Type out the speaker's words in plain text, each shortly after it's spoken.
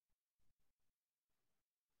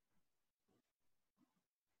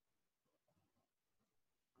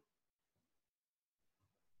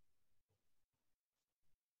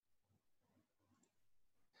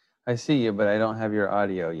I see you, but I don't have your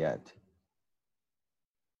audio yet.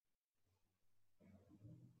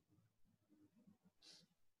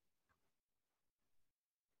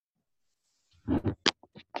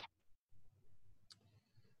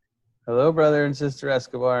 Hello, brother and sister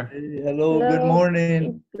Escobar. Hey, hello, good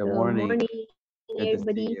morning. Good morning. Good to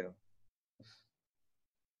everybody. see you.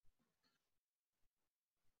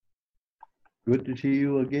 Good to see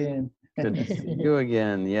you again. Good to see you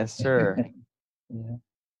again. Yes, sir. Yeah.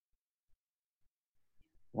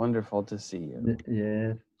 Wonderful to see you.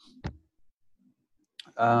 Yes.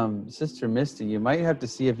 Sister Misty, you might have to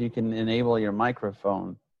see if you can enable your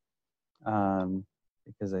microphone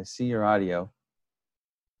because I see your audio.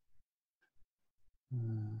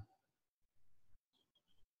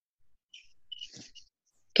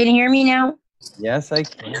 Can you hear me now? Yes, I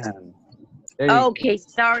can. There you Okay,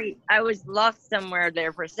 sorry. I was lost somewhere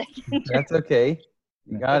there for a second. That's okay.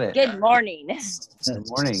 You got it. Good morning. Good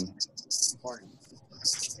morning.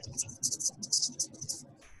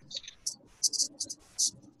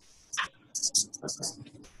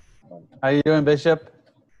 How you doing, Bishop?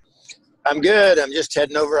 I'm good. I'm just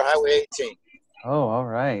heading over Highway 18. Oh, all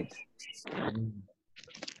right. I'm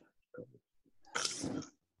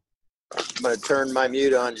going to turn my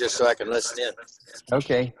mute on just so I can listen in.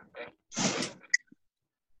 Okay.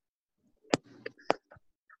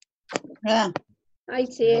 Yeah. Hi,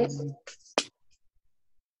 sis.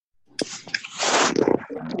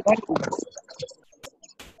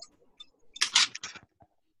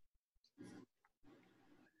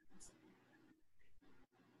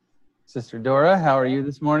 Sister Dora, how are you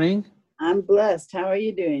this morning? I'm blessed. How are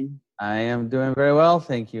you doing? I am doing very well,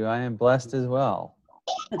 thank you. I am blessed as well.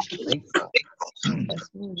 Thankful.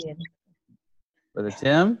 Brother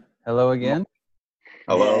Tim, hello again.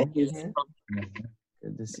 Hello. Yeah,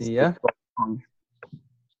 Good to see you.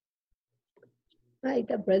 Hi,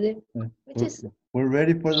 brother. We're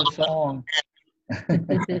ready for the song.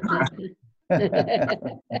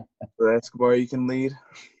 Brother Escobar, you can lead.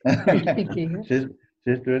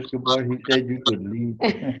 Sister Escobar, he said you could lead.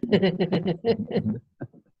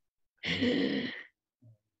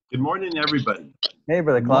 Good morning, everybody. Hey,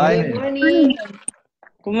 Brother Good Clyde. morning.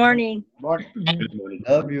 Good morning. Good morning.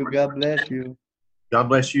 Love you. God bless you. God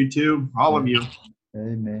bless you too, all of you.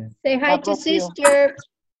 Amen. Say hi to sister.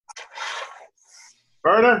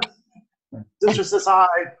 Berta, sister says hi.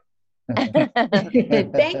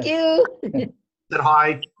 Thank you. Said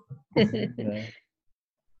hi.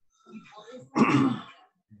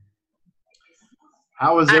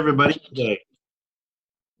 How is everybody today?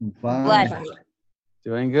 Fine. Blessed.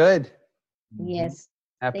 Doing good. Yes.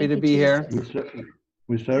 Happy Thank to you, be here.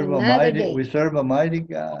 We serve a Another mighty. day. We serve a mighty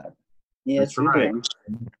God. Yes, That's right.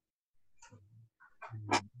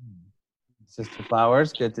 Sister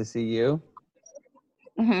Flowers, good to see you.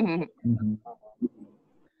 Mhm.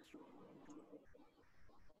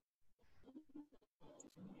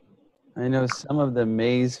 I know some of the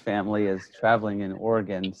Mays family is traveling in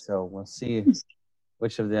Oregon, so we'll see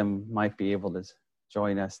which of them might be able to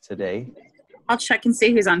join us today. I'll check and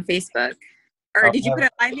see who's on Facebook. Or did you put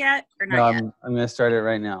it live yet or not No, yet? I'm going to start it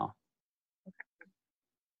right now.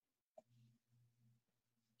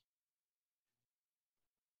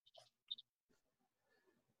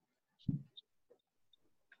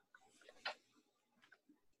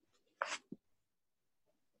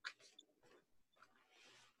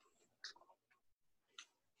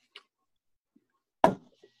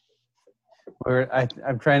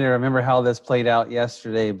 I'm trying to remember how this played out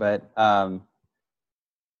yesterday, but I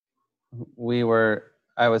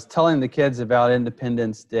was telling the kids about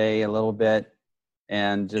Independence Day a little bit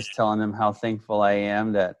and just telling them how thankful I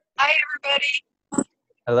am that. Hi, everybody.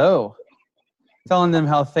 Hello. Telling them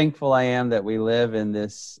how thankful I am that we live in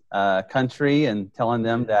this country and telling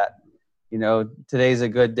them that, you know, today's a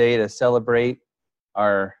good day to celebrate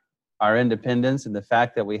our independence and the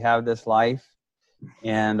fact that we have this life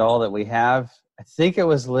and all that we have. I think it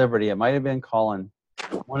was Liberty. It might have been Colin.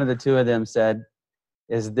 One of the two of them said,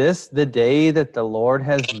 "Is this the day that the Lord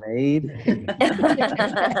has made?"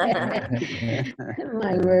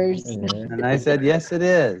 My words. And I said, "Yes, it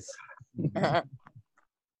is."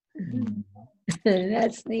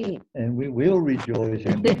 That's neat. And we will rejoice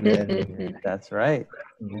and be glad in it. That's right.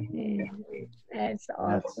 That's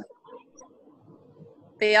awesome.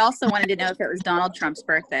 They also wanted to know if it was Donald Trump's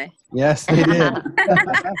birthday. Yes, they did.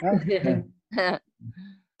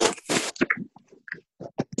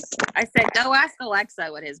 I said, go ask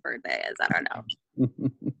Alexa what his birthday is. I don't know.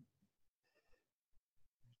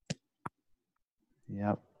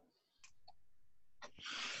 Yep.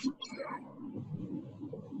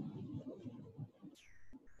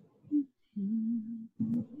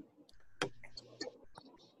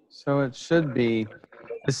 So it should be.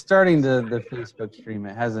 It's starting the Facebook stream.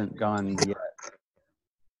 It hasn't gone yet,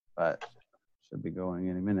 but should be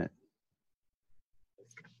going any minute.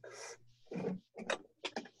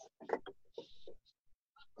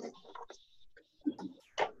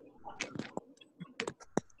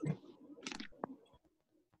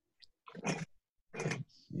 Let's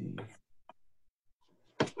see.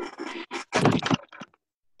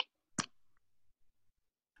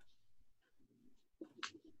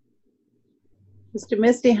 Sister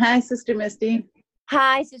Misty, hi, Sister Misty.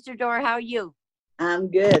 Hi, Sister Dora. How are you?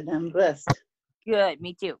 I'm good. I'm blessed. Good.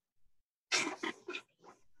 Me too.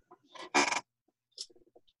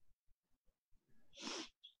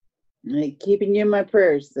 I'm keeping you in my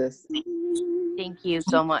prayers, sis. Thank you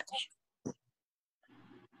so much.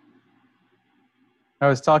 I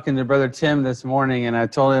was talking to Brother Tim this morning, and I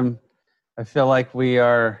told him I feel like we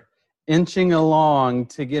are inching along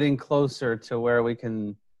to getting closer to where we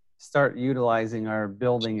can start utilizing our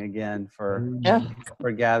building again for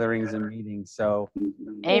gatherings and meetings. So,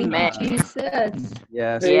 Amen. Jesus.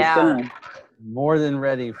 yes, Praise Yeah. God. more than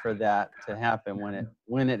ready for that to happen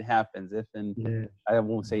when it happens. If and Yeah. I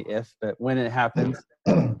won't say if, but when it happens,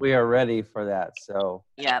 we are ready for that. So,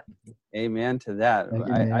 Yep. amen to that. I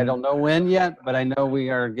Amen. don't know when yet, but I know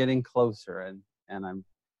we are getting closer, and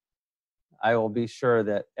I will be sure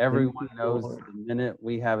that everyone knows the minute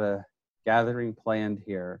we have a gathering planned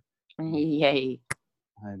here. Yay.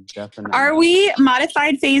 I definitely. Are we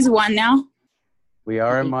modified phase 1 now? We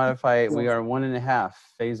are modified. We are 1.5,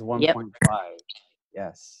 phase 1.5.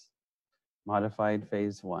 Yes. Modified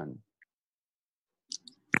phase 1.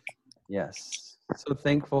 Yes. So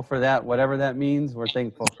thankful for that. Whatever that means, we're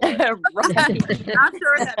thankful for it. Right. Not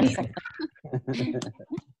sure what that means.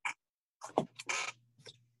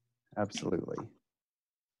 Absolutely.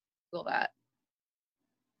 Google that.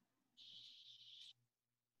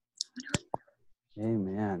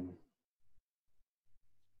 Amen.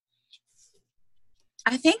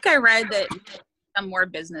 I think I read that some more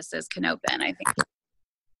businesses can open, I think.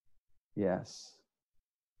 Yes.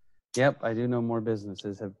 Yep, I do know more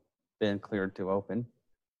businesses have been cleared to open.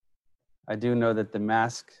 I do know that the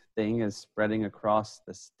mask thing is spreading across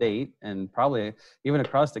the state and probably even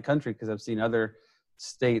across the country, because I've seen other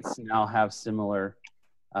states now have similar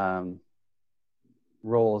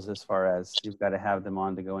roles as far as you've got to have them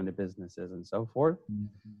on to go into businesses and so forth.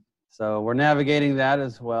 So we're navigating that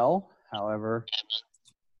as well. However,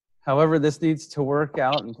 this needs to work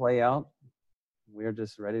out and play out. We're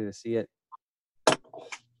just ready to see it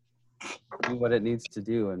do what it needs to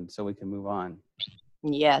do, and so we can move on.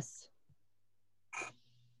 Yes.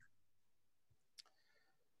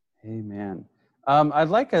 Amen. I'd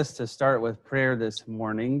like us to start with prayer this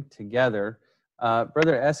morning together.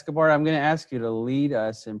 Brother Escobar, I'm going to ask you to lead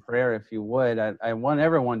us in prayer if you would. I want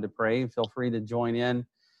everyone to pray. Feel free to join in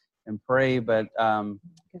and pray, but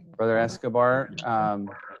Brother Escobar,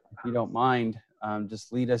 if you don't mind,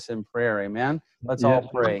 just lead us in prayer. Amen. Let's all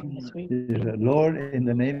pray. Jesus. Lord, in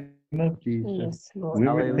the name of Jesus, we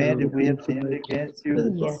repent if we have sinned against you.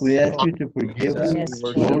 We ask you to forgive us.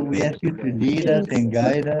 Lord, we ask you to lead us and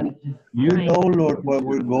guide us. You know, Lord, what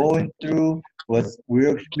we're going through, what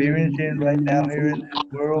we're experiencing right now here in this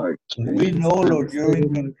world. We know, Lord, you're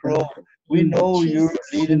in control. We know you're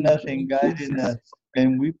leading us and guiding us.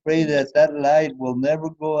 And we pray that that light will never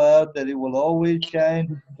go out, that it will always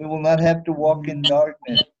shine. We will not have to walk in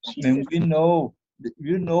darkness. And we know,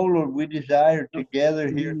 you know, Lord, we desire to gather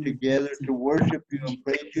here together to worship you and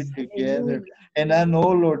praise you together. And I know,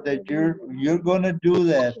 Lord, that you're going to do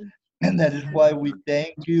that. And that is why we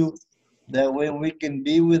thank you. That way we can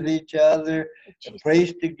be with each other,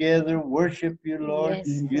 praise together, worship you, Lord.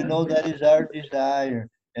 You know that is our desire.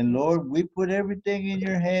 And Lord, we put everything in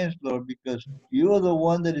your hands, Lord, because you are the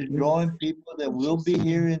one that is drawing people that will be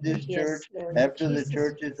here in this church after the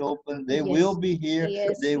church is open. They will be here.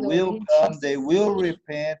 They will come. They will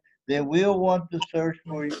repent. They will want to search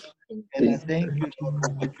for you. And I thank you, Lord,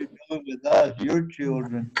 for what you're doing with us, your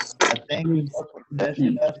children. I thank you, Lord, for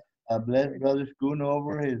blessing us. I bless Brother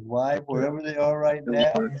Schoonover, his wife, wherever they are right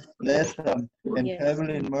now. Bless them and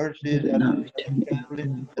traveling mercies. And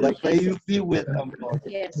I pray you be with them, Lord.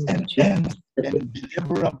 And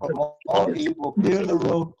deliver them from all evil. Clear the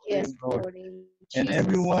road, Lord. And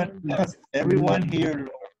everyone here, Lord,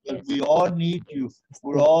 because we all need you.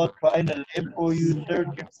 We're all trying to live for you,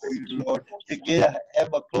 searching for you, Lord, to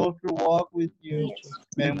have a closer walk with you.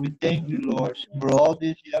 And we thank you, Lord, for all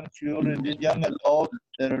these young children, these young adults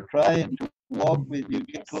that are trying to walk with you,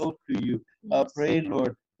 get close to you. I pray,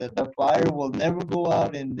 Lord, that the fire will never go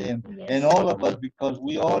out in them and all of us, because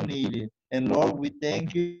we all need it. And Lord, we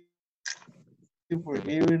thank you you for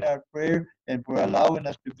hearing our prayer and for allowing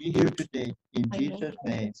us to be here today. In Jesus'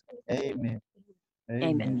 name, amen.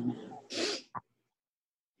 Amen.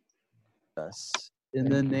 In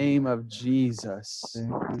the name of Jesus,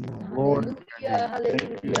 Lord,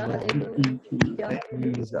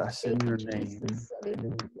 Jesus, in your name.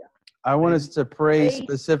 I want us to pray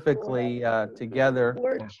specifically together.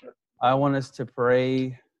 I want us to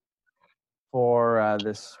pray for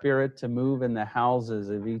the Spirit to move in the houses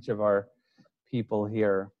of each of our people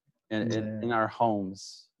here in our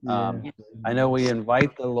homes. I know we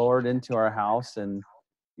invite the Lord into our house, and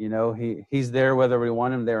you know He's there whether we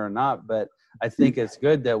want Him there or not. But I think it's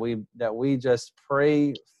good that we just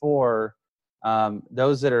pray for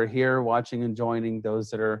those that are here watching and joining, those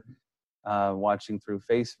that are watching through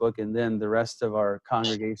Facebook, and then the rest of our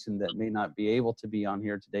congregation that may not be able to be on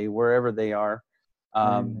here today, wherever they are.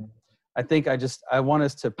 I think I want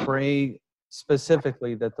us to pray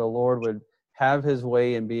specifically that the Lord would have His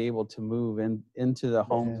way and be able to move into the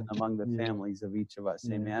homes and among the families of each of us.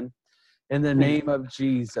 Amen. In the name of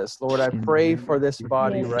Jesus, Lord, I pray for this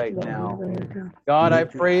body right now. God, I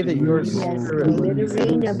pray that your Spirit would be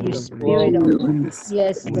able to flow in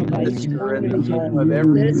the home of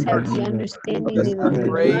every person. Jesus, I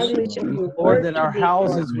pray, Lord, that our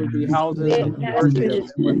houses would be houses of worship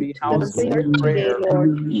and would be houses of prayer.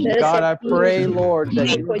 God, I pray, Lord, that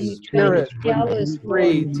your Spirit would be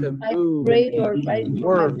free to move and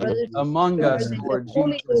work among us, Lord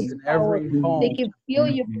Jesus, in every home.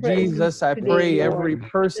 Jesus, I pray every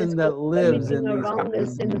person that lives in these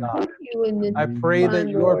houses, God, I pray that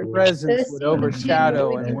your presence would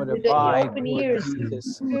overshadow and would abide, Lord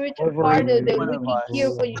Jesus, over each one of us.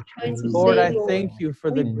 Lord, I thank you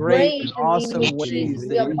for the great and awesome ways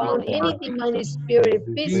that you are working.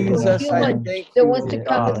 Jesus, I thank you, oh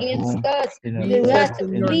God. Jesus,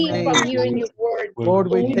 in your name,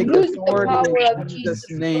 Lord, we take authority in Jesus'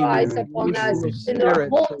 name and release your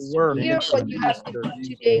Spirit to work and to minister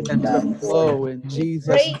and to flow in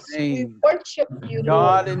Jesus' name.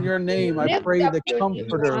 God, in your name, I pray the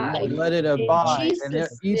Comforter, Lord, let it abide in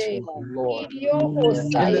each one, Lord.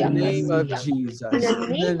 In the name of Jesus. In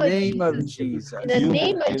the name of Jesus.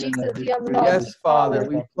 Yes, Father,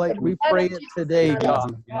 we pray it today,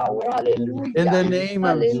 God. In the name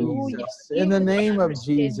of Jesus. In the name of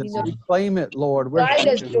Jesus. We claim it, Lord. We're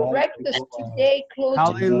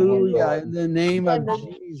hallelujah. In the name of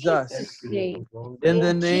Jesus. In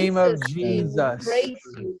the name of Jesus.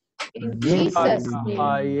 In Jesus'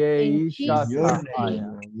 name.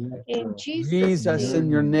 In Jesus, in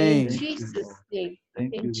your name. Jesus' name.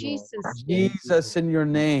 In Jesus' name. Jesus, in your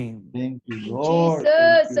name. Thank you, Lord.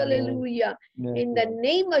 Jesus, hallelujah. In the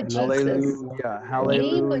name of Jesus. Hallelujah.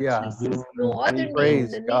 Hallelujah. No other name.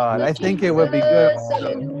 Praise God. I think it would be good.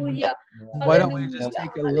 Hallelujah. Why don't we just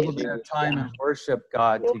take a little bit of time and worship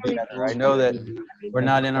God together? I know that we're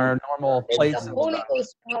not in our normal place in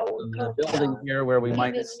the building here where we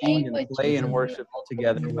might sing and play and worship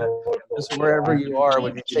together, but just wherever you are,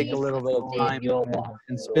 would you take a little bit of time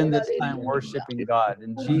and spend this time worshiping God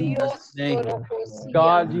in Jesus' name?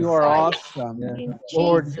 God, you are awesome.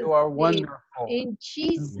 Lord, you are wonderful. In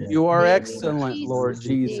Jesus' You are name, excellent, Lord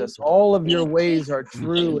Jesus. All of your ways are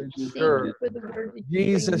true and sure.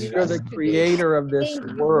 Jesus, you're the creator of this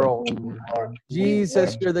world.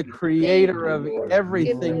 Jesus, you're the creator of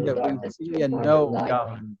everything that we see and know,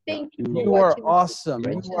 God. You are awesome.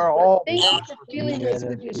 You are all powerful.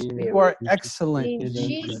 You are excellent,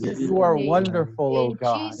 Jesus. You are wonderful, oh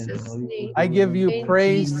God. I give you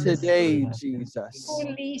praise today, Jesus.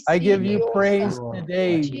 I give you praise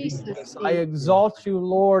today, Jesus. I exalt you,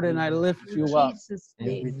 Lord, and I lift you up.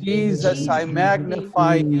 Jesus, I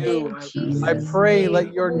magnify you. I pray,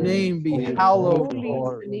 let your name be hallowed,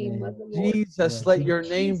 Lord. Jesus, let your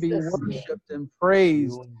name be worshipped and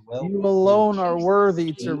praised. You alone are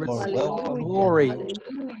worthy to receive all glory.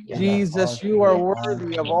 Jesus, you are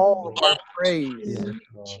worthy of all of our praise.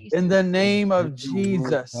 In the name of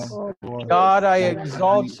Jesus, God, I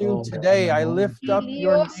exalt you today. I lift up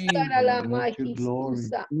your name.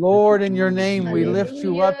 Lord, in your name, we lift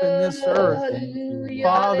you up in this earth.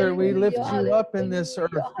 Father, we lift you up in this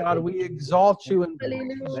earth. God, we exalt you and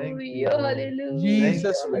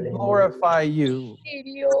Jesus, we glorify you.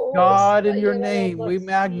 God, in your name, we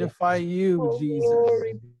magnify you,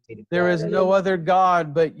 Jesus. There is no other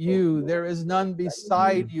God but you. There is none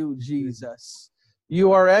beside you, Jesus.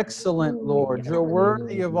 You are excellent, Lord. You're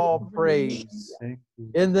worthy of all praise.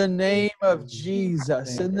 In the name of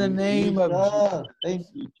Jesus. In the name of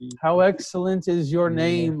Jesus. How excellent is your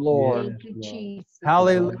name, Lord.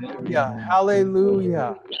 Hallelujah.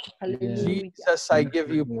 Hallelujah. Jesus, I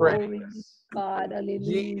give you praise. God. Hallelujah.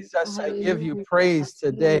 Jesus, I give you praise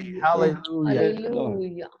today. Hallelujah.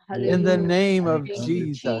 Hallelujah. In the name of Thank you,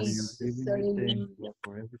 Jesus. Jesus. Hallelujah.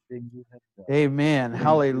 For everything you have done. Amen.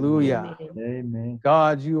 Hallelujah. Amen.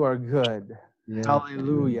 God, you are good. Yes.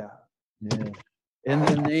 Hallelujah. Yes. In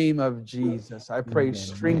the name of Jesus, I pray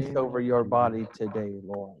strength over your body today,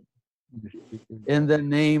 Lord. In the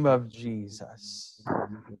name of Jesus.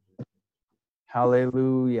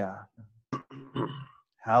 Hallelujah.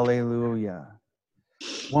 Hallelujah.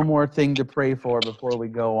 One more thing to pray for before we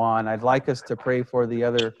go on. I'd like us to pray for the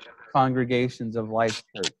other congregations of Life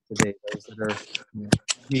Church today, those that are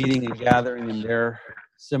meeting and gathering in their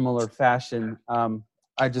similar fashion.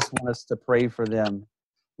 I just want us to pray for them.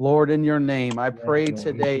 Lord, in your name, I pray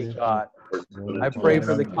today, God. I pray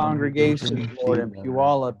for the congregation, Lord, in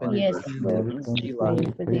Puyallup and in Yes, Canton Lord. and We Selah.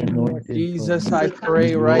 pray for them, Lord. Jesus, I They come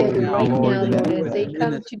pray right together now, right Lord, now, that Lord, you as would they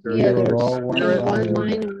come minister, that together your in spirit, one Lord,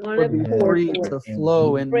 mind and one would be accord, free Lord. to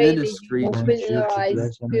flow in Pray that you ministry open today. their eyes,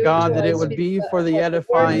 God, spiritual that it eyes, would be physical for eyes, the of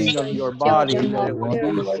the words edifying of that your you tell body, them that out it would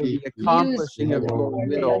there, be Lord. for the Use accomplishing of them, your Lord.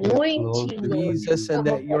 The will. anointing, Lord, Jesus, and come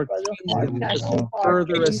that your upon the heart, kingdom touch would the be heart,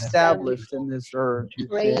 further and establish. established in this earth.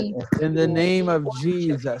 Praise In you, the Lord. name of Worship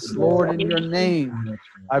Jesus, you, Lord, Lord. in your name,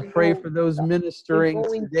 I pray for those We're ministering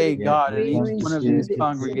going today, to God, in each one of these receive it with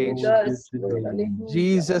congregations. us, Lord. Hallelujah.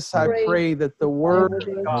 Jesus, I Pray pray that the word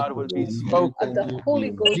of God would be of spoken, the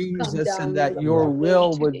Holy Ghost come Jesus, and down on that the your platform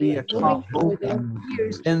will would be today. Anoint them with accomplished. their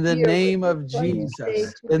ears to In the hear what name you're of trying to say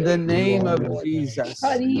Jesus, in the today, name of Lord. Jesus,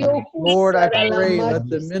 Hallelujah. Lord, I pray, let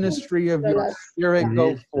the ministry of your spirit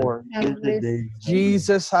go forth.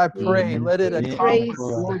 Jesus, I pray, let it We accomplish praise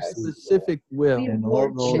your us, specific will, we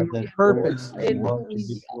worship your you, purpose,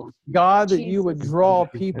 hallelujah. God, that you would Jesus, draw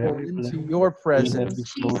people into your in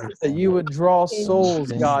presence, Jesus' that you name, would draw in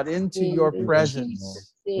souls, God, Jesus' into name, your in Jesus'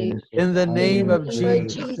 presence. name. In the In name the of name of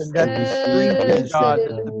Jesus, and that the strength of Jesus, God,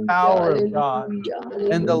 that the hallelujah, power of God, hallelujah,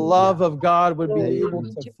 and the hallelujah. love of God would be Glory able be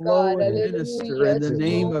to to flow God, and minister hallelujah. in the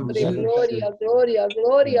name of Glory, Jesus. gloria, gloria,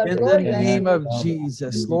 gloria, In the gloria. name of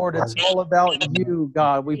Jesus, Lord, it's all about you,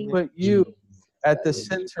 God. We Thank put you, you Jesus. at the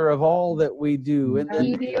center of all that we do. In the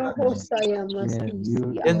name Iria of Hosaya Jesus.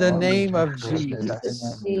 Mastisia. In the name of In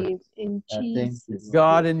Jesus' Jesus. name, in Jesus'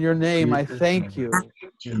 God, name. in your name, I thank you.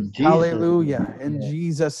 In Jesus' Hallelujah. name. In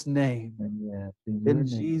Jesus' name. Yes. In your In name.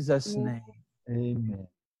 Jesus' name. Amen.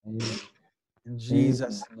 Amen. In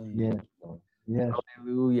Jesus' name. Yes, Lord. Yes.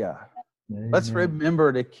 Hallelujah. Amen. Let's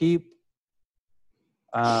remember to keep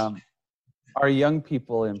our young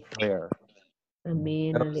people in prayer.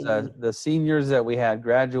 Amen. The seniors that we had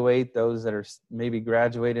graduate, those that are maybe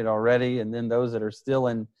graduated already, and then those that are still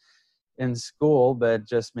in school, but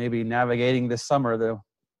just maybe navigating this summer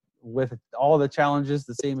with all the challenges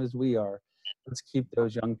the same as we are. Let's keep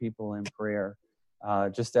those young people in prayer,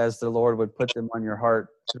 just as the Lord would put them on your heart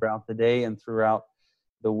throughout the day and throughout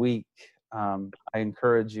the week. I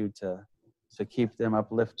encourage you to keep them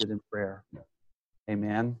uplifted in prayer.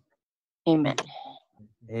 Amen. Amen.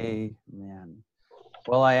 Amen.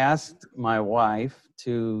 Well, I asked my wife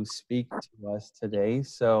to speak to us today,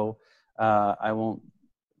 so I won't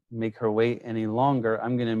make her wait any longer.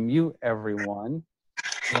 I'm going to mute everyone,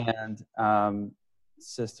 and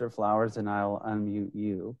Sister Flowers and I will unmute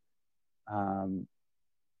you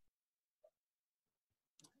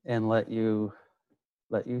and let you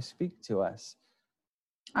speak to us.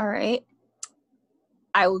 All right.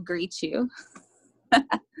 I will greet you.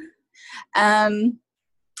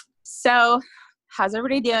 So how's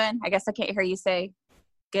everybody doing? I guess I can't hear you say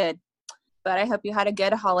good, but I hope you had a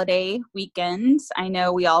good holiday weekend. I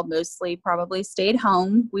know we all mostly probably stayed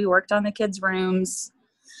home. We worked on the kids' rooms.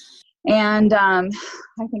 And I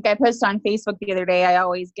think I posted on Facebook the other day, I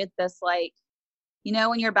always get this, like, you know,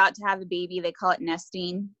 when you're about to have a baby, they call it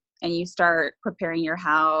nesting, and you start preparing your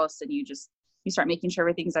house and you start making sure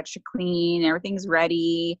everything's extra clean, everything's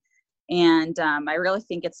ready. And I really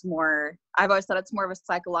think I've always thought it's more of a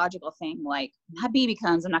psychological thing. Like, when that baby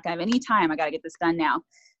comes, I'm not going to have any time. I got to get this done now.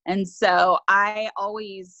 And so I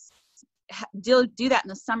always do that in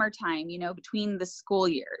the summertime, you know, between the school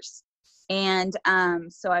years. And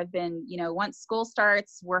so I've been, you know, once school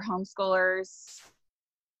starts, we're homeschoolers.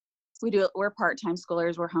 We're part-time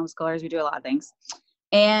schoolers. We're homeschoolers. We do a lot of things.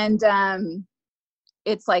 And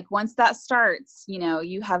it's like, once that starts, you know,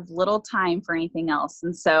 you have little time for anything else.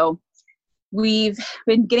 And so we've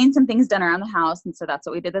been getting some things done around the house. And so that's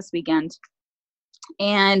what we did this weekend.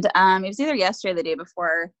 And it was either yesterday or the day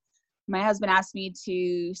before, my husband asked me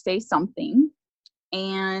to say something.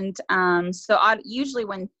 And so usually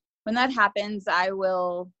when that happens, I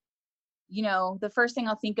will you know, the first thing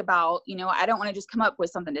I'll think about, you know, I don't want to just come up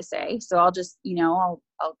with something to say. So I'll just, you know,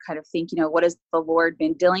 I'll kind of think, you know, what has the Lord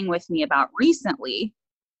been dealing with me about recently?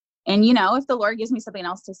 And, you know, if the Lord gives me something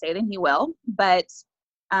else to say, then he will. But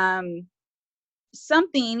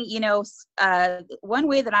something, you know, one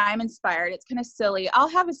way that I'm inspired, it's kind of silly. I'll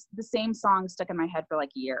have the same song stuck in my head for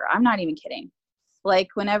like a year. I'm not even kidding. Like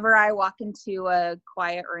whenever I walk into a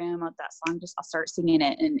quiet room with that song, I'll start singing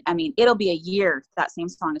it. And I mean, it'll be a year that same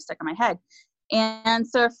song is stuck in my head. And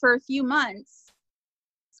so for a few months,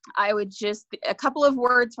 I would just, a couple of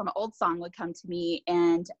words from an old song would come to me,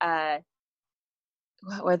 and it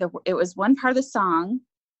was one part of the song,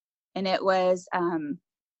 and it was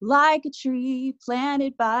like a tree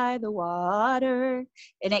planted by the water,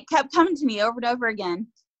 and it kept coming to me over and over again.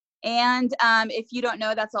 And if you don't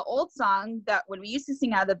know, that's an old song that when we used to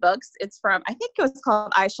sing out of the books, it's from, I think it was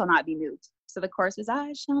called I Shall Not Be Moved. So the chorus is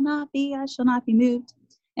I shall not be moved.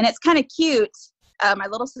 And it's kind of cute. My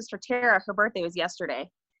little sister Tara, her birthday was yesterday.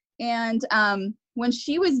 And when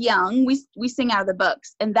she was young, we sing out of the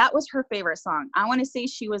books, and that was her favorite song. I want to say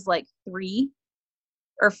she was like 3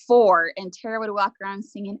 or 4, and Tara would walk around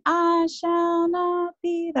singing, I shall not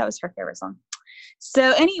be. That was her favorite song.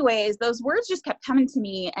 So anyways, those words just kept coming to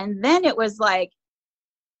me. And then it was like,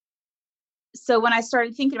 so when I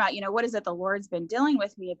started thinking about, you know, what is it the Lord's been dealing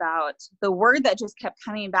with me about, the word that just kept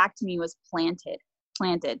coming back to me was planted.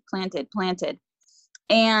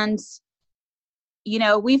 And, you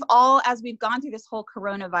know, we've all, as we've gone through this whole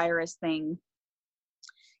coronavirus thing,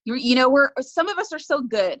 you know, some of us are so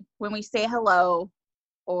good when we say hello,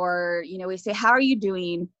 or, you know, we say, how are you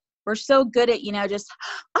doing? We're so good at, you know, just,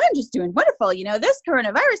 I'm just doing wonderful. You know, this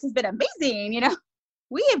coronavirus has been amazing. You know,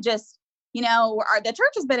 we have just, you know, the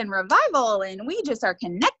church has been in revival, and we just are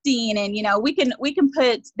connecting, and, you know, we can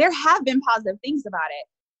put, there have been positive things about it,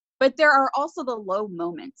 but there are also the low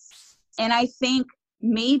moments. And I think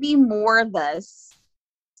maybe more of us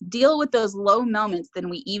deal with those low moments than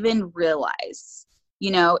we even realize.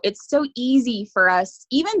 You know, it's so easy for us,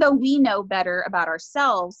 even though we know better about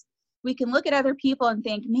ourselves, we can look at other people and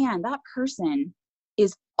think, man, that person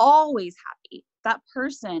is always happy. That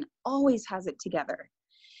person always has it together.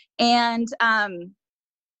 And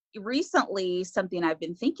recently, something I've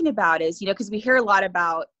been thinking about is, you know, because we hear a lot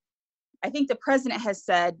about, I think the president has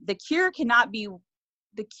said, the cure cannot be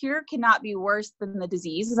worse than the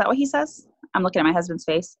disease. Is that what he says? I'm looking at my husband's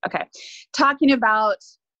face. Okay. Talking about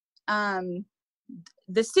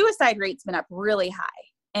the suicide rate's been up really high.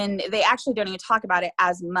 And they actually don't even talk about it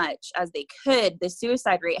as much as they could. The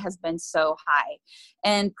suicide rate has been so high.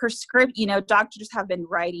 And you know, doctors have been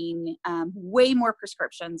writing way more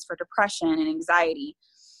prescriptions for depression and anxiety.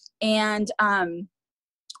 And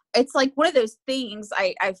it's like one of those things,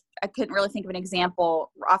 I couldn't really think of an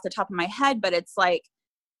example off the top of my head, but it's like,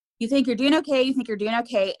 you think you're doing okay,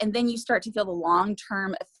 and then you start to feel the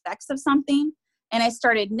long-term effects of something. And I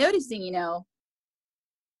started noticing, you know,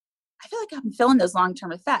 I feel like I'm feeling those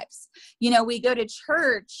long-term effects. You know, we go to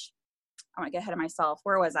church. I want to get ahead of myself.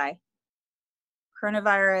 Where was I?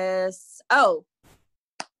 Coronavirus. Oh,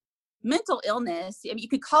 mental illness. I mean, you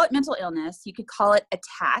could call it mental illness. You could call it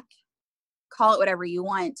attack. Call it whatever you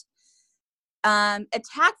want.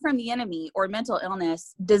 Attack from the enemy or mental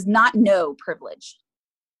illness does not know privilege.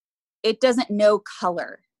 It doesn't know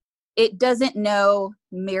color. It doesn't know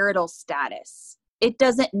marital status. It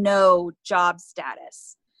doesn't know job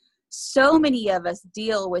status. So many of us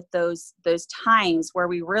deal with those times where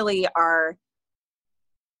we really are,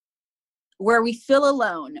 where we feel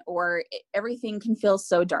alone, or everything can feel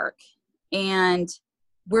so dark. And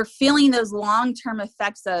we're feeling those long-term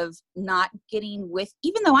effects of not getting with,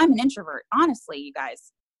 even though I'm an introvert, honestly, you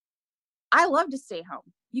guys, I love to stay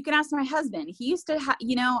home. You can ask my husband. He used to,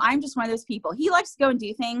 you know, I'm just one of those people. He likes to go and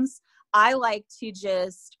do things. I like to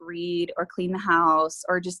just read or clean the house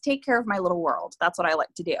or just take care of my little world. That's what I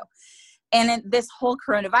like to do. And this whole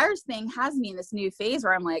coronavirus thing has me in this new phase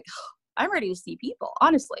where I'm like, oh, I'm ready to see people,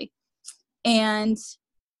 honestly. And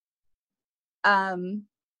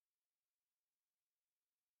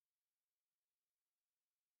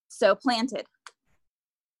so planted.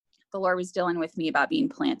 The Lord was dealing with me about being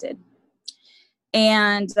planted.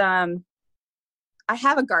 And I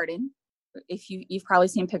have a garden. If you've probably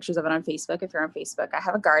seen pictures of it on Facebook. If you're on Facebook, I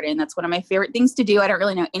have a garden. That's one of my favorite things to do. I don't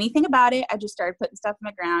really know anything about it. I just started putting stuff in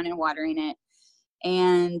the ground and watering it,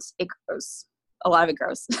 and it grows. A lot of it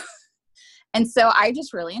grows. And so I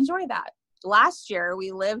just really enjoy that. Last year,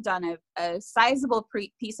 we lived on a sizable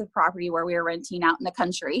piece of property where we were renting out in the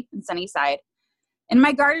country in Sunnyside. And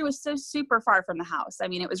my garden was so super far from the house. I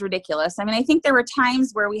mean, it was ridiculous. I mean, I think there were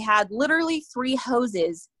times where we had literally 3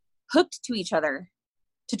 hoses hooked to each other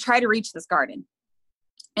to try to reach this garden.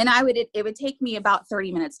 And it would take me about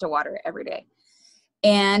 30 minutes to water it every day.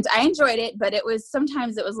 And I enjoyed it, but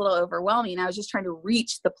sometimes it was a little overwhelming. I was just trying to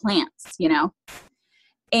reach the plants, you know.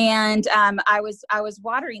 And I was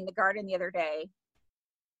watering the garden the other day,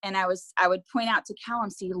 and I would point out to Callum,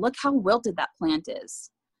 see, look how wilted that plant is.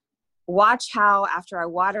 Watch how after I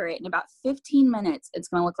water it in about 15 minutes, it's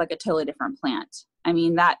going to look like a totally different plant. I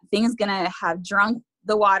mean, that thing is going to have drunk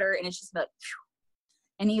the water, and it's just like, phew.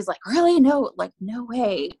 And he's like, really? No, like, no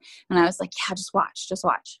way. And I was like, yeah, just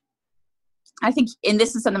watch. I think, and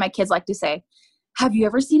this is something my kids like to say, have you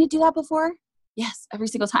ever seen it do that before? Yes, every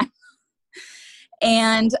single time.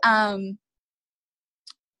 And so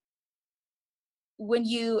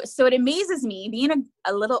it amazes me, being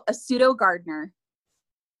a pseudo gardener,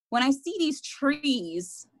 when I see these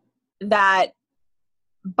trees that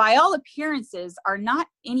by all appearances are not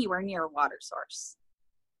anywhere near a water source,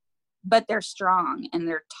 but they're strong and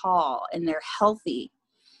they're tall and they're healthy.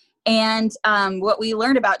 And what we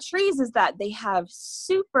learned about trees is that they have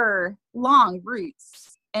super long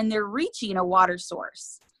roots and they're reaching a water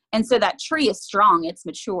source. And so that tree is strong, it's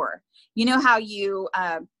mature. You know how you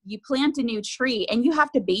plant a new tree and you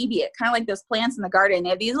have to baby it, kind of like those plants in the garden. They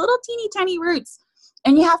have these little teeny tiny roots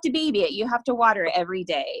and you have to baby it. You have to water it every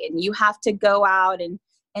day, and you have to go out and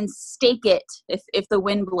stake it if the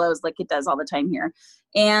wind blows like it does all the time here.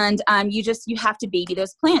 And you have to baby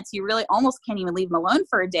those plants. You really almost can't even leave them alone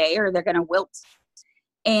for a day or they're going to wilt.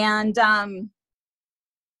 And I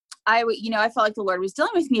felt like the Lord was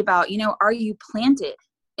dealing with me about, are you planted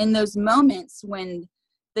in those moments when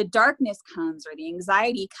the darkness comes or the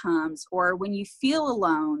anxiety comes or when you feel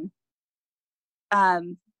alone?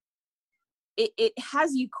 It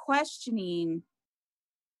has you questioning,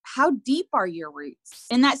 how deep are your roots?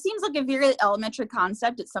 And that seems like a very elementary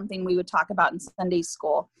concept. It's something we would talk about in Sunday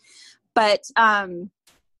school. But I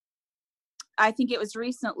think it was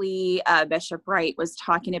recently Bishop Wright was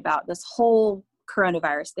talking about this whole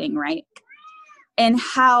coronavirus thing, right? And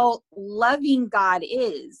how loving God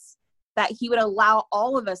is that he would allow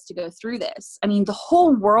all of us to go through this. I mean, the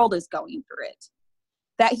whole world is going through it.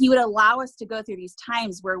 That he would allow us to go through these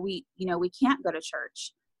times where we can't go to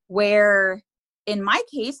church, where in my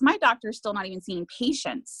case, my doctor is still not even seeing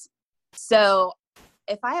patients. So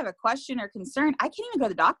if I have a question or concern, I can't even go to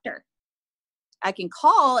the doctor. I can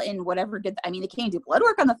call and they can't even do blood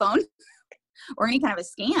work on the phone or any kind of a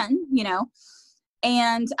scan,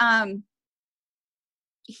 and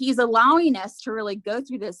he's allowing us to really go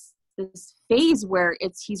through this phase where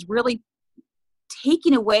he's really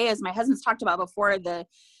taking away, as my husband's talked about before, the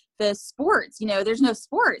sports. There's no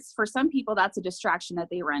sports. For some people, that's a distraction that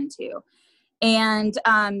they run to. And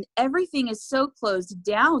everything is so closed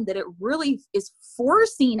down that it really is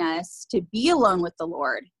forcing us to be alone with the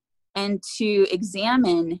Lord and to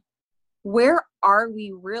examine, where are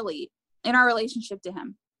we really in our relationship to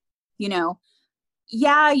him? We do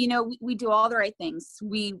all the right things.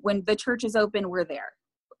 When the church is open, we're there.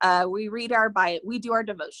 We read our Bible, we do our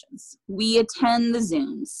devotions, we attend the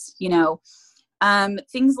Zooms,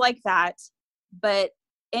 things like that. But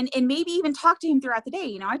and maybe even talk to him throughout the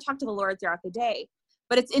day. I talk to the Lord throughout the day,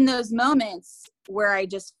 but it's in those moments where I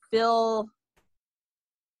just feel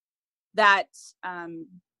that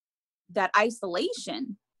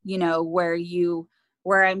isolation,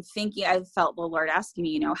 where I'm thinking, I felt the Lord asking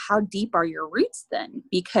me, how deep are your roots then?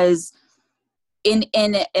 Because an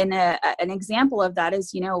example of that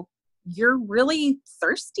is, you're really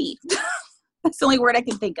thirsty. That's the only word I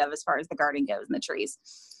can think of as far as the garden goes and the trees.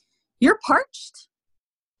 You're parched.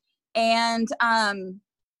 And how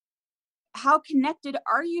connected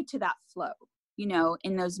are you to that flow?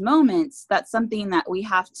 In those moments, that's something that we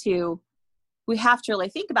have to really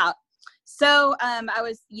think about. So I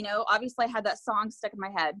was, obviously I had that song stuck in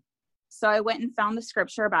my head. So I went and found the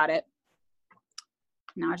scripture about it.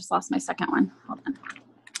 Now I just lost my second one. Hold on.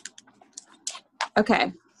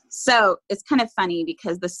 Okay. So it's kind of funny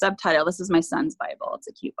because the subtitle, this is my son's Bible. It's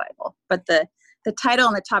a cute Bible. But the title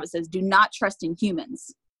on the top, it says, "Do not trust in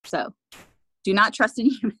humans." So do not trust in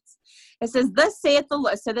humans. It says, "Thus saith the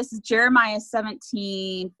Lord." So this is Jeremiah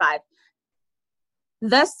 17:5.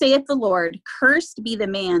 "Thus saith the Lord, cursed be the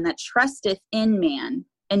man that trusteth in man,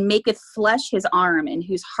 and maketh flesh his arm, and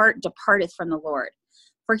whose heart departeth from the Lord.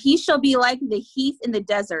 For he shall be like the heath in the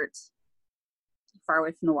desert," far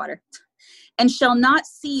away from the water, "and shall not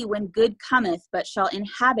see when good cometh, but shall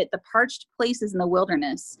inhabit the parched places in the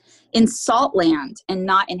wilderness, in salt land, and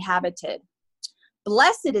not inhabited.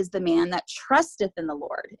 Blessed is the man that trusteth in the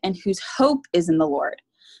Lord, and whose hope is in the Lord.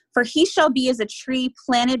 For he shall be as a tree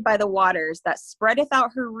planted by the waters, that spreadeth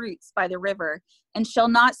out her roots by the river, and shall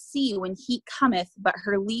not see when heat cometh, but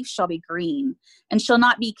her leaf shall be green, and shall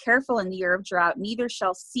not be careful in the year of drought, neither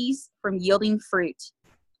shall cease from yielding fruit.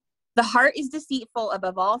 The heart is deceitful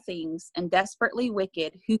above all things, and desperately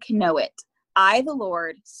wicked. Who can know it? I, the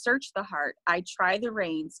Lord, search the heart. I try the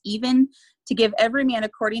reins, even to give every man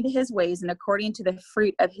according to his ways and according to the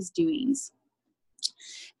fruit of his doings.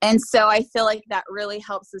 And so I feel like that really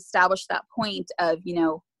helps establish that point of,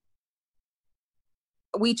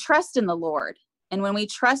 we trust in the Lord. And when we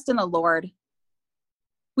trust in the Lord,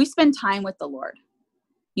 we spend time with the Lord,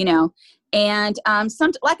 and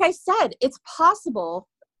like I said, it's possible,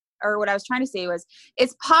 or what I was trying to say was,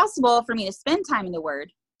 it's possible for me to spend time in the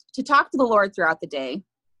Word, to talk to the Lord throughout the day,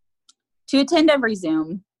 to attend every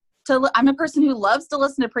Zoom. I'm a person who loves to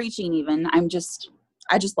listen to preaching even. I just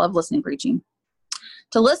love listening to preaching.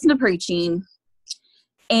 To listen to preaching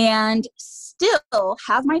and still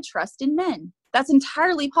have my trust in men. That's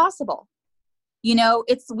entirely possible.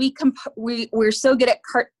 We're so good at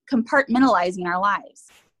compartmentalizing our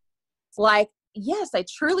lives. Like, yes, I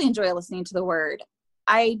truly enjoy listening to the Word.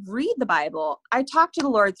 I read the Bible. I talk to the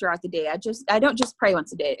Lord throughout the day. I don't just pray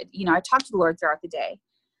once a day. I talk to the Lord throughout the day.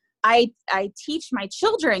 I teach my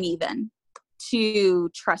children even to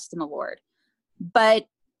trust in the Lord. But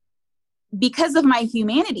because of my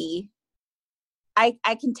humanity, I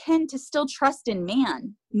can tend to still trust in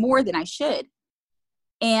man more than I should.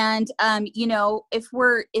 And, if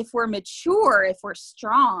we're mature, if we're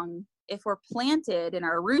strong, if we're planted and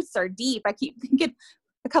our roots are deep, I keep thinking,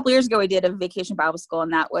 a couple years ago, I did a vacation Bible school,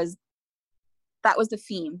 and that was the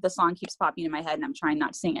theme. The song keeps popping in my head, and I'm trying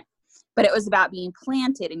not to sing it. But it was about being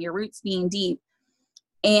planted and your roots being deep.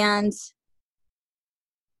 And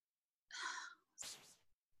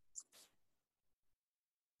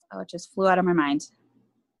it just flew out of my mind.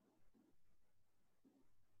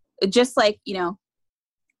 Just like,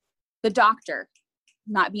 the doctor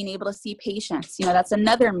not being able to see patients, that's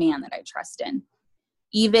another man that I trust in.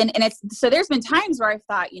 So there's been times where I've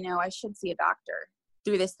thought, I should see a doctor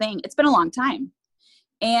through this thing. It's been a long time.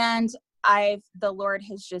 And the Lord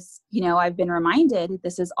has just, I've been reminded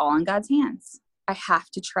this is all in God's hands. I have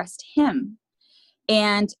to trust him.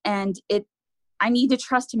 And I need to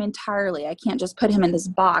trust him entirely. I can't just put him in this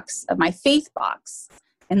box of my faith box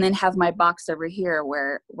and then have my box over here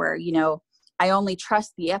where I only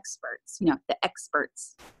trust the experts, the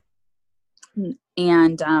experts.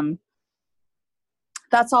 And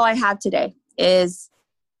that's all I have today is,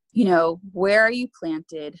 where are you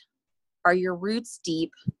planted? Are your roots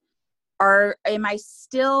deep? I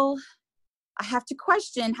have to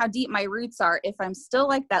question how deep my roots are if I'm still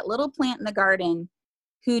like that little plant in the garden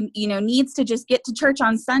who, needs to just get to church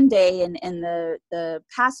on Sunday and the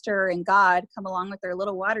pastor and God come along with their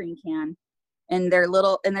little watering can and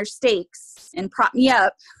their stakes and prop me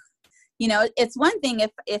up. It's one thing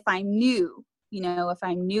if I'm new, if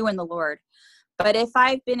I'm new in the Lord, but if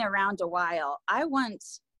I've been around a while, I want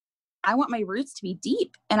my roots to be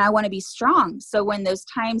deep and I want to be strong. So when those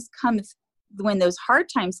times come, when those hard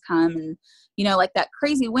times come and, like that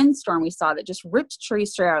crazy windstorm we saw that just ripped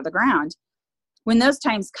trees straight out of the ground, when those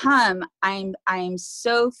times come, I'm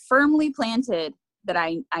so firmly planted that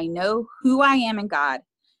I know who I am in God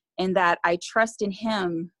and that I trust in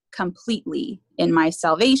him completely in my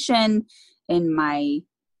salvation, in my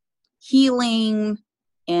healing,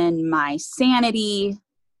 in my sanity,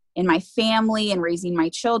 in my family and raising my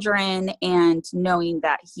children, and knowing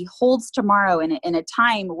that he holds tomorrow in a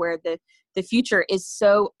time where the future is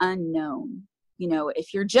so unknown.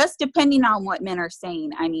 If you're just depending on what men are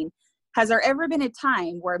saying, has there ever been a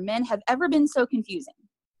time where men have ever been so confusing?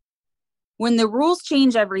 When the rules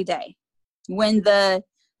change every day, when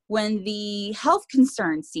the health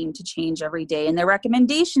concerns seem to change every day and the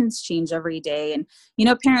recommendations change every day, and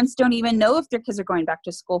parents don't even know if their kids are going back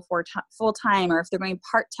to school full time or if they're going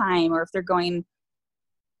part time or if they're going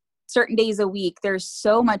certain days a week. There's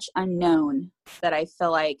so much unknown that I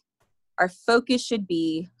feel like our focus should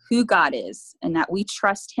be who God is and that we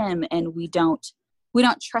trust him, and we don't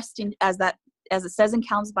trust in, as it says in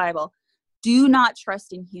Calvin's Bible, do not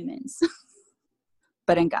trust in humans,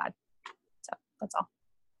 but in God. So that's all.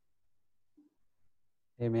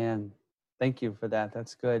 Amen. Thank you for that.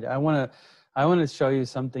 That's good. I want to show you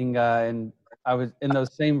something. And I was in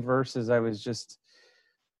those same verses. I was just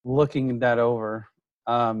looking that over.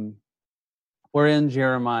 We're in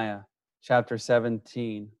Jeremiah chapter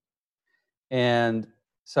 17. And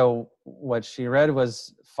so what she read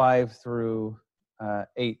was 5 through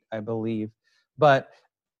 8, I believe. But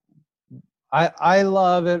I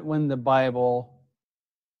love it when the Bible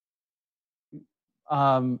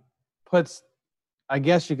puts, I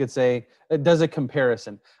guess you could say, it does a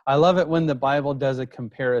comparison. I love it when the Bible does a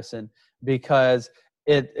comparison, because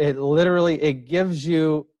it literally, it gives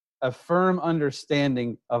you a firm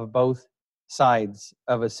understanding of both sides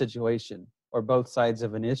of a situation or both sides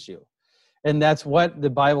of an issue. And that's what the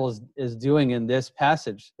Bible is doing in this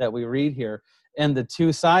passage that we read here. And the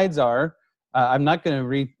two sides are, I'm not going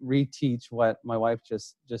to reteach what my wife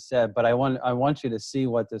just said, but I want you to see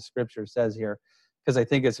what the scripture says here, because I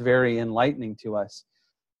think it's very enlightening to us.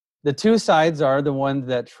 The two sides are the one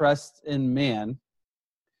that trusts in man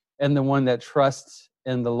and the one that trusts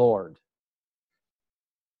in the Lord.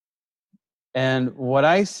 And what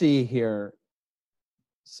I see here,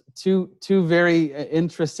 two very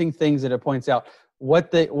interesting things that it points out.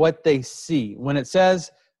 What they see. When it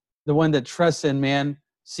says the one that trusts in man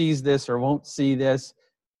sees this or won't see this,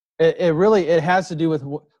 it really has to do with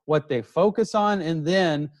what they focus on, and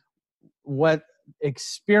then what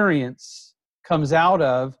experience comes out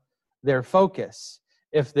of their focus.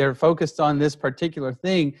 If they're focused on this particular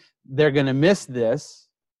thing, they're going to miss this,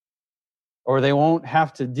 or they won't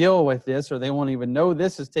have to deal with this, or they won't even know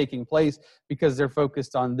this is taking place because they're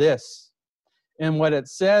focused on this. And what it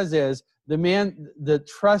says is, the man that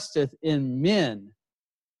trusteth in men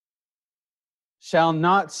shall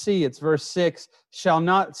not see, it's verse 6, shall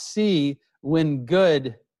not see when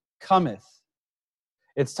good cometh.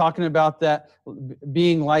 It's talking about that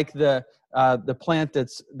being like the plant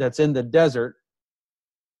that's in the desert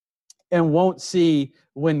and won't see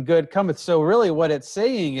when good cometh. So really what it's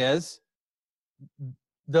saying is,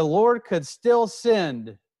 the Lord could still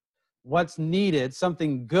send what's needed,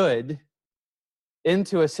 something good,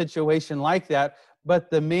 into a situation like that, but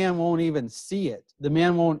the man won't even see it. The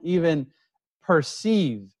man won't even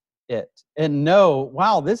perceive it and know,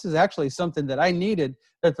 wow, this is actually something that I needed,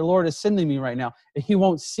 that the Lord is sending me right now. He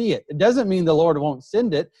won't see it. It doesn't mean the Lord won't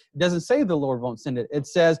send it. It doesn't say the Lord won't send it. It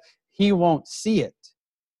says he won't see it.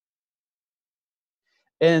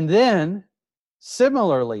 And then,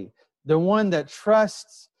 similarly, the one that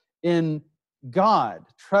trusts in God,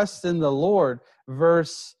 trusts in the Lord,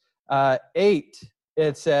 verse 8,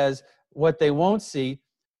 it says, what they won't see,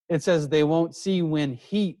 it says they won't see when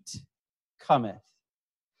heat cometh.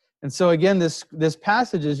 And so again, this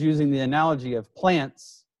passage is using the analogy of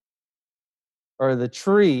plants, or the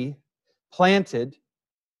tree planted,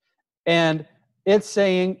 and it's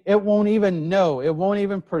saying it won't even know, it won't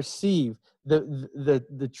even perceive.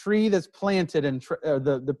 The tree that's planted, and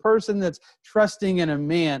the person that's trusting in a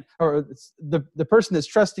man, or the person that's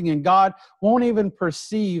trusting in God, won't even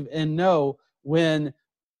perceive and know when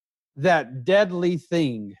that deadly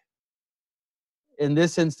thing, in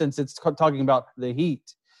this instance it's talking about the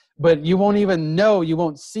heat, but you won't even know, you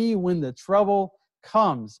won't see when the trouble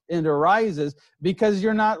comes and arises, because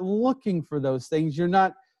you're not looking for those things. You're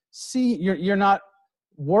not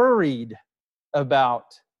worried about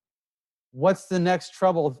what's the next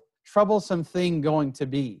troublesome thing going to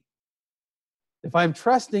be. If I'm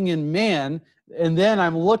trusting in man and then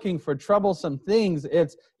I'm looking for troublesome things,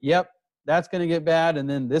 it's, yep, that's going to get bad, and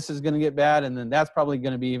then this is going to get bad, and then that's probably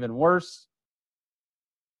going to be even worse.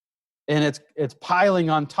 And it's piling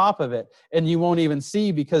on top of it, and you won't even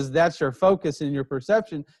see, because that's your focus and your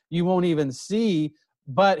perception. You won't even see,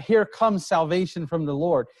 but here comes salvation from the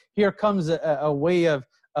Lord. Here comes a way of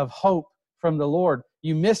hope from the Lord.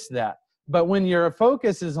 You miss that. But when your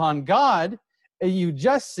focus is on God, you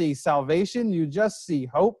just see salvation, you just see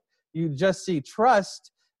hope, you just see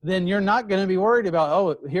trust, then you're not going to be worried about,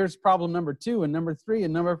 oh, here's problem number 2 and number 3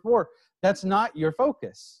 and number 4. That's not your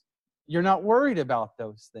focus. You're not worried about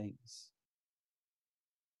those things.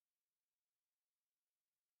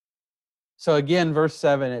 So again, verse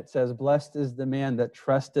 7, it says, blessed is the man that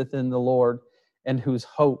trusteth in the Lord, and whose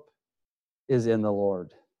hope is in the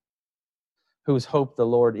Lord. Whose hope the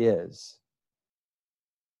Lord is.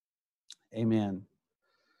 Amen.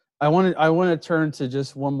 I want to turn to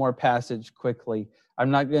just one more passage quickly. I'm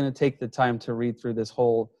not going to take the time to read through this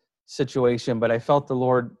whole situation, but I felt the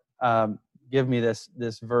Lord give me this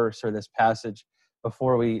verse or this passage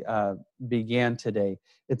before we began today.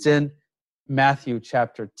 It's in Matthew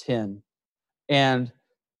chapter 10. And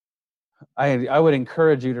I would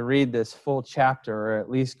encourage you to read this full chapter, or at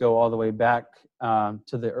least go all the way back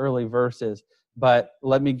to the early verses. But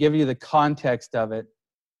let me give you the context of it.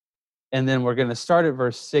 And then we're going to start at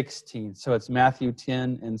verse 16. So it's Matthew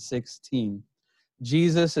 10 and 16.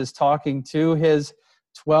 Jesus is talking to his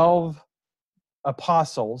 12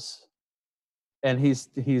 apostles, and he's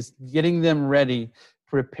getting them ready,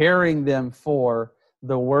 preparing them for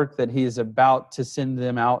the work that he is about to send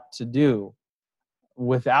them out to do.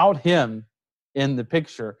 Without him, in the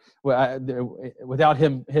picture without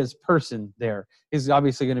his person there. He's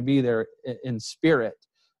obviously going to be there in spirit.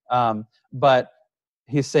 But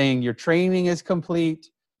he's saying your training is complete,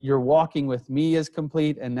 your walking with me is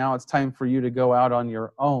complete, and now it's time for you to go out on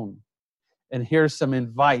your own. And here's some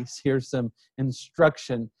advice, here's some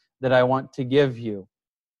instruction that I want to give you.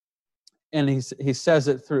 And he says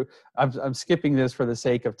it through, I'm skipping this for the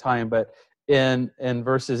sake of time, but in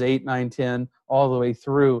verses 8, 9, 10, all the way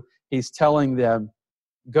through, he's telling them,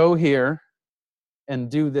 go here and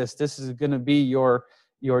do this. This is going to be your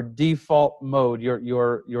default mode,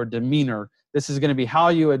 your demeanor. This is going to be how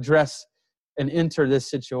you address and enter this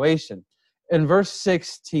situation. In verse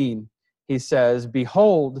 16, he says,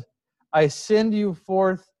 behold, I send you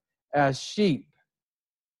forth as sheep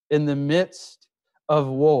in the midst of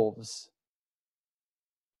wolves.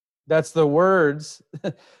 That's the words.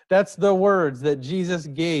 That's the words that Jesus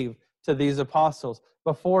gave to these apostles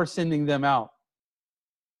before sending them out.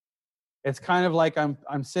 It's kind of like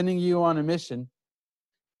I'm sending you on a mission,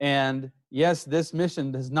 and yes, this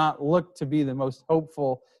mission does not look to be the most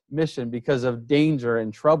hopeful mission because of danger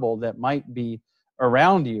and trouble that might be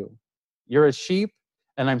around you. You're a sheep,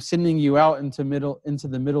 and I'm sending you out into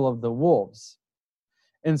the middle of the wolves.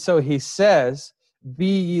 And so he says,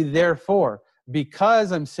 be ye therefore,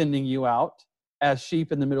 because I'm sending you out as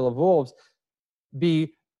sheep in the middle of wolves,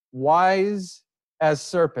 be wise as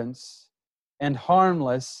serpents and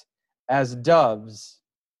harmless as doves.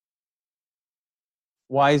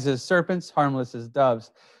 Wise as serpents, harmless as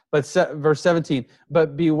doves. But verse 17,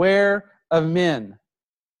 but beware of men.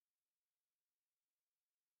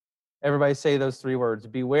 Everybody say those three words.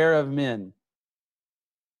 Beware of men.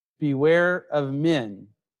 Beware of men.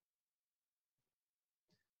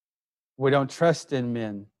 We don't trust in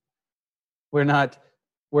men. We're not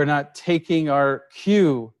taking our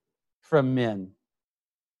cue from men.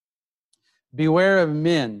 Beware of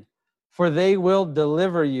men, for they will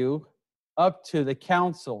deliver you up to the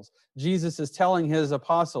councils. Jesus is telling his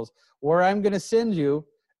apostles, where I'm going to send you,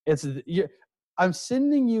 I'm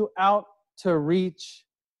sending you out to reach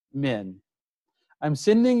men. I'm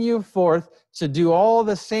sending you forth to do all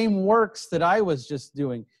the same works that I was just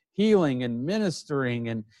doing, healing and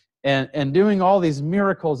ministering and doing all these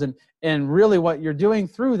miracles. And really what you're doing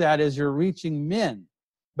through that is you're reaching men.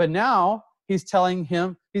 But now he's telling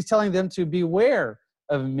them to beware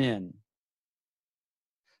of men.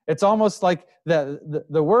 It's almost like the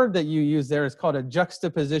word that you use there is called a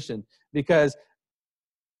juxtaposition, because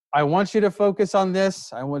I want you to focus on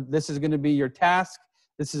this. This is going to be your task.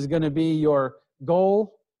 This is going to be your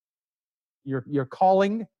goal, your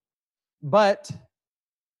calling. But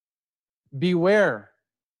beware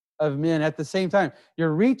of men at the same time.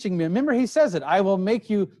 You're reaching men. Remember, he says it, I will make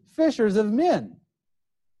you fishers of men.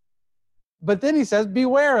 But then he says,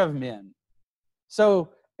 beware of men. So,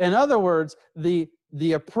 in other words, the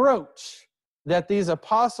approach that these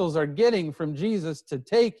apostles are getting from Jesus to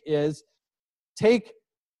take is take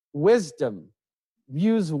wisdom,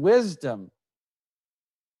 use wisdom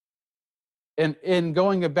in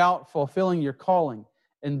going about fulfilling your calling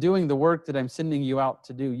and doing the work that I'm sending you out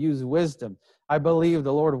to do. Use wisdom. I believe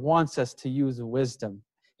the Lord wants us to use wisdom.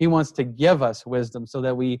 He wants to give us wisdom so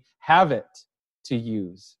that we have it to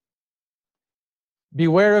use.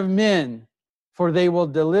 Beware of men, for they will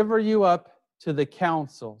deliver you up to the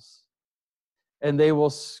councils, and they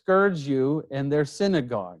will scourge you in their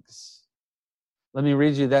synagogues. Let me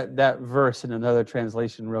read you that verse in another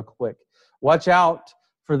translation real quick. Watch out,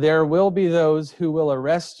 for there will be those who will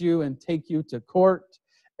arrest you and take you to court,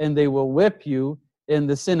 and they will whip you in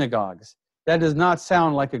the synagogues. That does not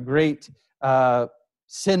sound like a great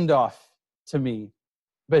send-off to me.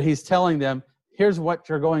 But he's telling them, here's what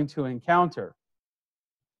you're going to encounter.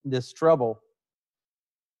 This trouble.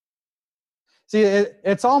 See,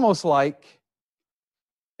 it's almost like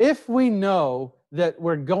if we know that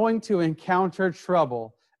we're going to encounter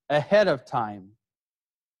trouble ahead of time,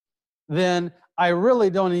 then I really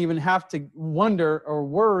don't even have to wonder or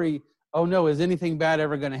worry, oh no, is anything bad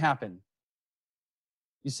ever going to happen?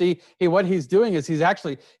 You see, what he's doing is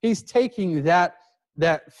he's taking that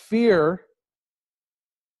fear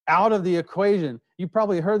out of the equation. You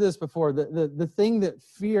probably heard this before. The thing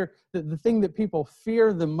that people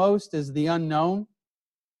fear the most is the unknown.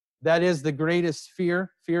 That is the greatest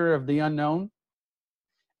fear of the unknown.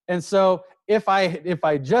 And so if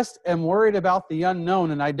I just am worried about the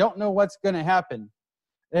unknown and I don't know what's going to happen,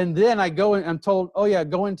 and then I go and I'm told, oh yeah,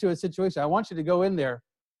 go into a situation. I want you to go in there,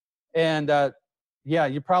 and yeah,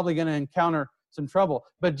 you're probably going to encounter some trouble.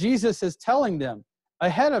 But Jesus is telling them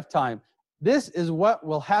ahead of time, this is what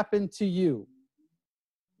will happen to you.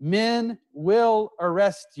 Men will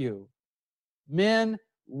arrest you. Men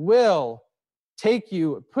will take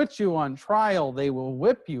you, put you on trial. They will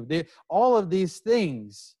whip you. All of these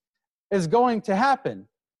things is going to happen.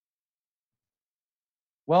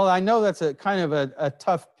 Well, I know that's a kind of a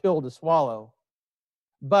tough pill to swallow,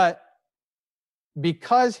 but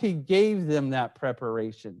because he gave them that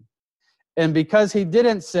preparation, and because he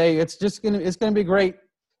didn't say it's going to be great,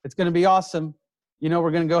 it's going to be awesome,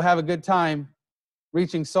 we're going to go have a good time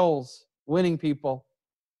reaching souls, winning people.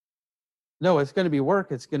 No, it's going to be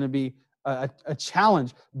work. It's going to be a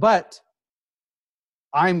challenge. But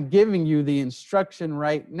I'm giving you the instruction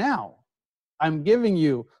right now. I'm giving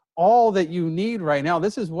you all that you need right now.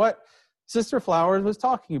 This is what Sister Flowers was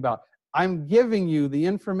talking about. I'm giving you the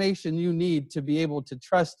information you need to be able to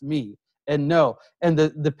trust me and know. And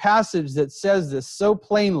the passage that says this so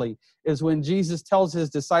plainly is when Jesus tells his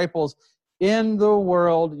disciples, in the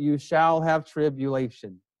world you shall have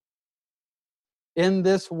tribulation. In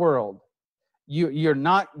this world, you're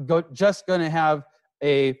not just going to have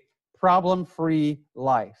a problem-free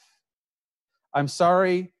life. I'm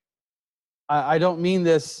sorry, I don't mean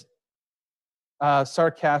this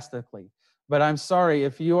sarcastically, but I'm sorry,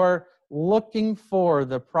 if you are looking for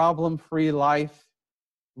the problem-free life,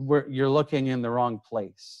 you're looking in the wrong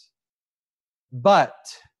place. But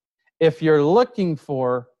if you're looking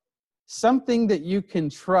for something that you can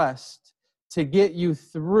trust to get you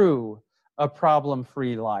through a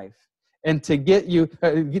problem-free life, and to get you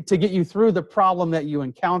through the problem that you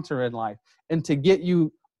encounter in life, and to get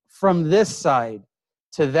you from this side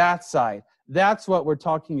to that side, that's what we're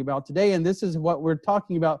talking about today. And this is what we're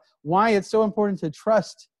talking about, why it's so important to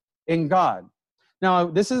trust in God. Now,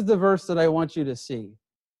 this is the verse that I want you to see,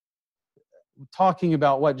 talking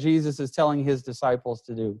about what Jesus is telling his disciples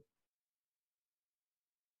to do.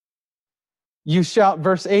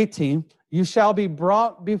 Verse 18, you shall be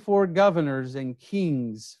brought before governors and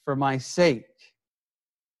kings for my sake,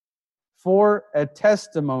 for a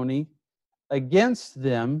testimony against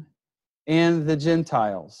them and the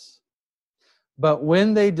Gentiles. But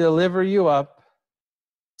when they deliver you up,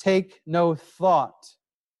 take no thought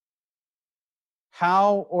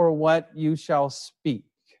how or what you shall speak.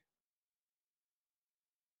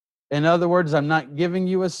 In other words, I'm not giving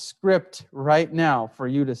you a script right now for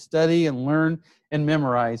you to study and learn and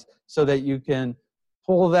memorize so that you can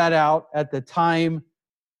pull that out at the time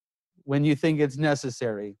when you think it's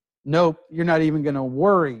necessary. Nope, you're not even going to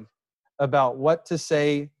worry about what to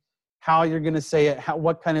say, how you're going to say it,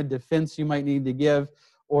 what kind of defense you might need to give,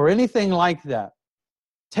 or anything like that.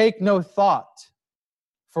 Take no thought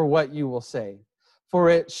for what you will say, for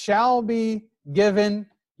it shall be given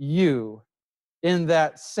you in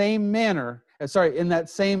that same manner, in that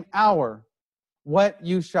same hour, what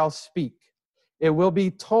you shall speak. It will be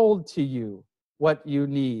told to you what you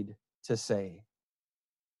need to say.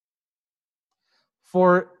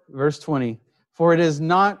 For, verse 20, for it is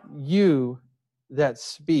not you that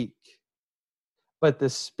speak, but the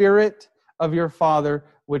Spirit of your Father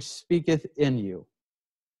which speaketh in you.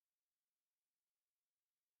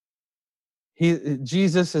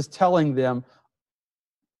 Jesus is telling them,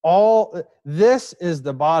 this is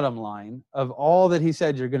the bottom line of all that he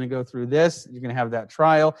said. You're going to go through this, you're going to have that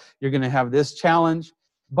trial, you're going to have this challenge,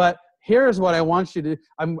 but here's what I want you to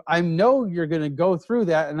do. I know you're going to go through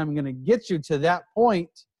that, and I'm going to get you to that point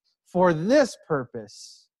for this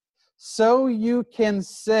purpose, so you can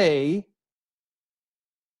say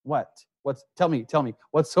what? Tell me,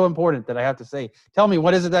 what's so important that I have to say? Tell me,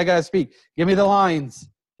 what is it that I got to speak? Give me the lines.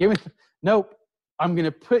 Nope. I'm going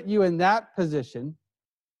to put you in that position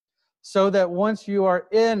so that once you are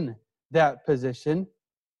in that position,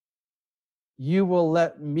 you will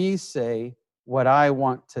let me say what I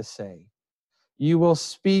want to say. You will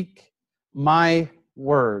speak my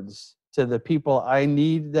words to the people I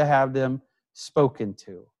need to have them spoken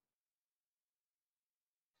to.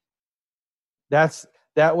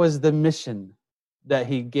 That was the mission that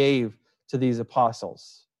he gave to these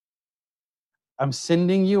apostles. I'm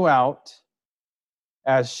sending you out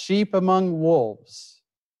as sheep among wolves.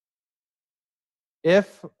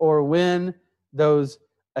 If or when those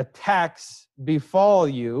attacks befall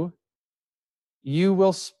you, you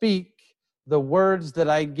will speak the words that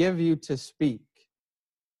I give you to speak.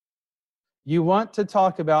 You want to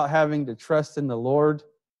talk about having to trust in the Lord?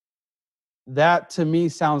 That to me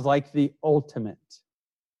sounds like the ultimate.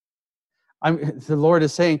 The Lord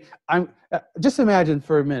is saying, just imagine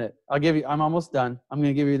for a minute. I'm almost done. I'm going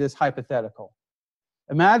to give you this hypothetical.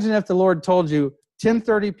 Imagine if the Lord told you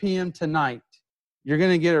 10:30 p.m. tonight, you're going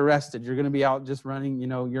to get arrested. You're going to be out just running,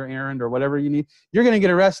 your errand or whatever you need. You're going to get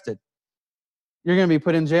arrested. You're going to be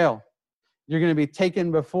put in jail. You're going to be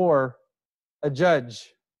taken before a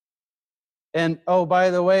judge. And oh, by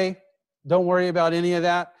the way, don't worry about any of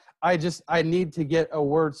that. I need to get a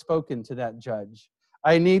word spoken to that judge.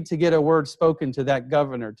 I need to get a word spoken to that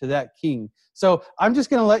governor, to that king. So I'm just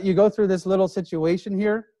going to let you go through this little situation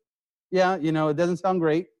here. Yeah, you know, it doesn't sound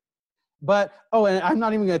great. But, oh, and I'm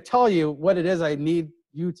not even going to tell you what it is I need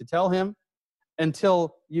you to tell him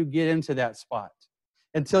until you get into that spot,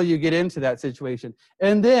 until you get into that situation.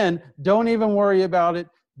 And then don't even worry about it.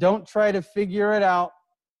 Don't try to figure it out,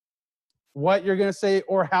 what you're going to say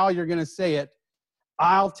or how you're going to say it.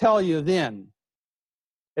 I'll tell you then.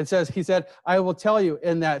 It says, he said, I will tell you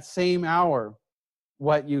in that same hour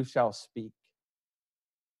what you shall speak.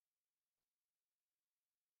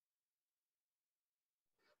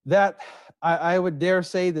 That, I would dare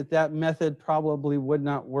say that method probably would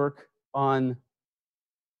not work on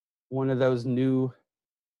one of those new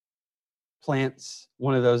plants,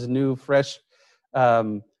 one of those new fresh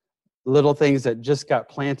little things that just got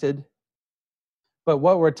planted. But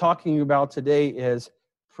what we're talking about today is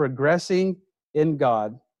progressing in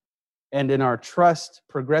God and in our trust,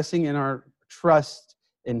 progressing in our trust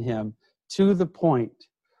in Him to the point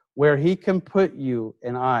where He can put you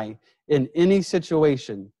and I in any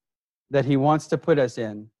situation that He wants to put us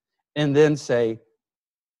in, and then say,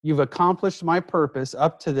 you've accomplished my purpose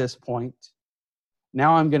up to this point.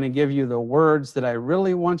 Now I'm going to give you the words that I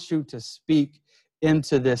really want you to speak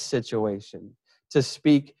into this situation, to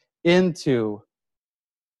speak into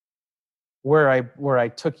where I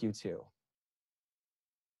took you to.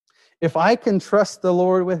 If I can trust the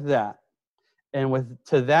Lord with that, and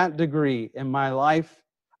to that degree in my life,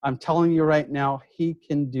 I'm telling you right now, He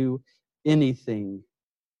can do anything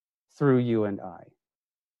through you and I.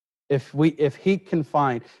 If He can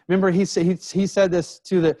find, remember he said this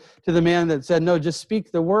to the man that said, no, just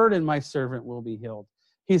speak the word and my servant will be healed.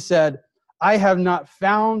 He said, I have not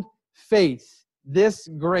found faith this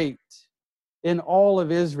great in all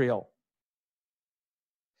of Israel.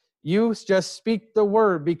 You just speak the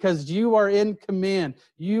word because you are in command.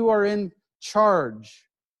 You are in charge,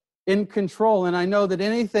 in control. And I know that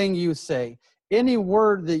anything you say, any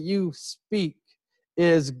word that you speak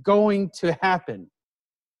is going to happen.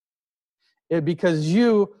 Because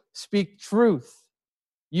you speak truth.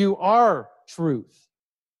 You are truth.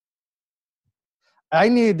 I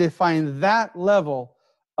need to find that level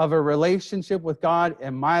of a relationship with God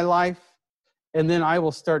in my life, and then I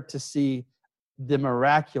will start to see the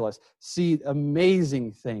miraculous, see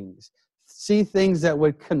amazing things, see things that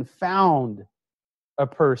would confound a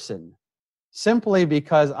person, simply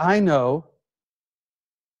because I know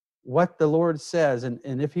what the Lord says, and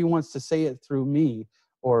if He wants to say it through me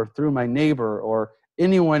or through my neighbor or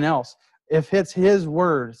anyone else, if it's His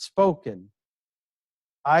word spoken,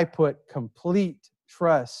 I put complete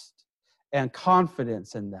trust and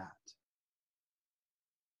confidence in that.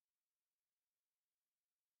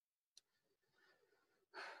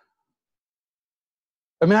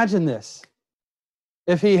 Imagine this.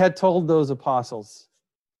 If He had told those apostles,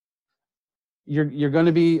 you're going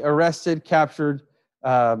to be arrested, captured,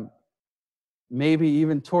 maybe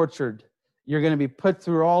even tortured. You're going to be put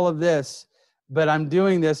through all of this, but I'm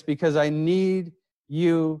doing this because I need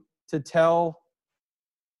you to tell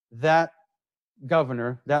that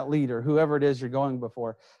governor, that leader, whoever it is you're going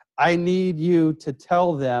before, I need you to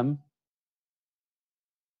tell them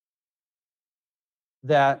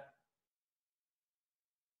that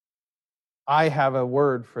I have a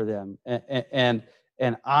word for them, and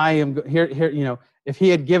I am here. You know, if He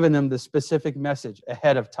had given them the specific message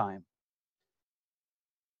ahead of time,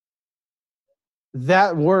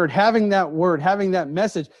 that word, having that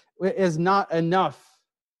message is not enough.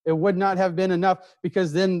 It would not have been enough,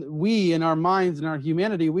 because then we, in our minds and our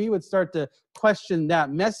humanity, we would start to question that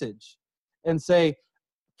message and say,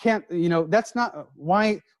 that's not,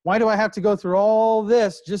 why do I have to go through all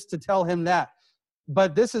this just to tell him that?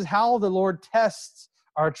 But this is how the Lord tests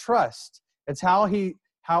our trust. It's how He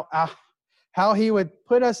would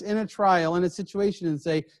put us in a trial, in a situation, and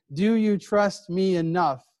say, do you trust me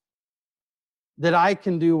enough that I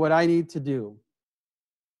can do what I need to do?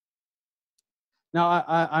 Now,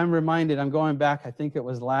 I'm reminded, I'm going back, I think it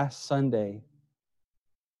was last Sunday.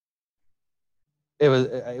 It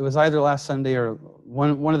was either last Sunday or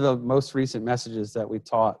one of the most recent messages that we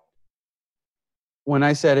taught, when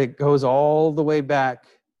I said it goes all the way back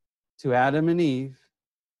to Adam and Eve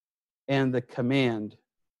and the command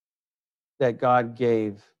that God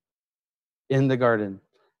gave in the garden.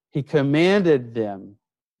 He commanded them,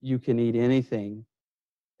 you can eat anything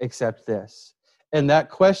except this. And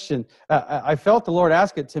that question, I felt the Lord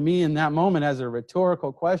ask it to me in that moment as a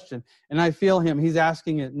rhetorical question, and I feel Him, He's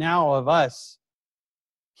asking it now of us.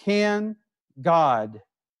 Can God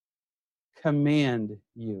command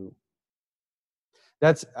you.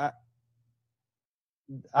 That's,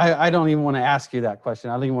 I don't even want to ask you that question.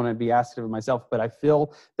 I don't even want to be asking of myself, but I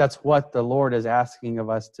feel that's what the Lord is asking of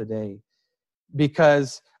us today.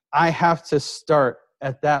 Because I have to start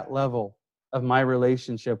at that level of my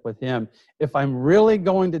relationship with Him. If I'm really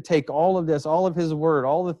going to take all of this, all of His Word,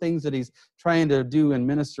 all the things that He's trying to do and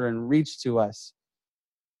minister and reach to us,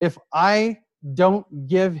 if I don't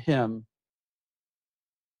give Him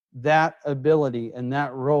that ability and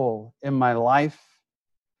that role in my life,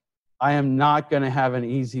 I am not going to have an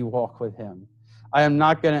easy walk with Him. I am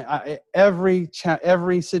not going to,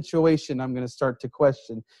 every situation I'm going to start to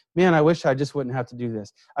question, man, I wish I just wouldn't have to do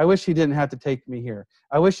this. I wish He didn't have to take me here.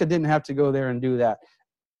 I wish I didn't have to go there and do that.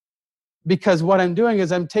 Because what I'm doing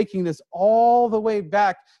is I'm taking this all the way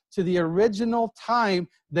back to the original time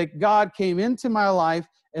that God came into my life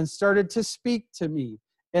and started to speak to me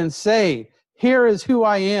and say, here is who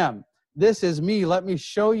I am. This is me. Let me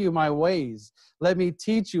show you my ways. Let me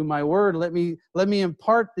teach you my word. Let me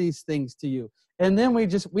impart these things to you. And then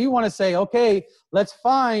we want to say, okay, let's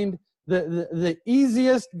find the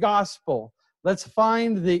easiest gospel. Let's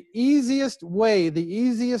find the easiest way, the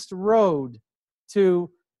easiest road to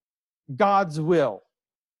God's will.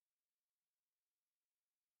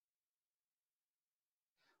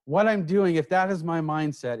 What I'm doing, if that is my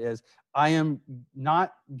mindset, is I am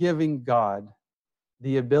not giving God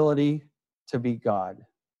the ability to be God.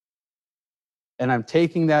 And I'm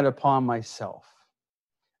taking that upon myself.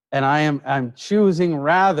 And I'm choosing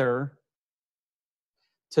rather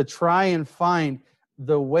to try and find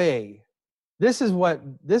the way. This is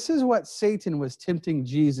what Satan was tempting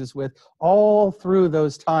Jesus with all through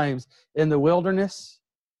those times in the wilderness.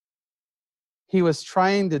 He was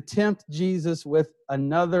trying to tempt Jesus with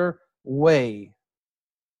another way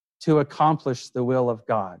to accomplish the will of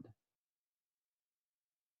God.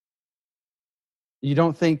 You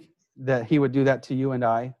don't think that he would do that to you and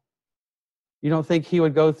I? You don't think he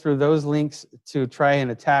would go through those links to try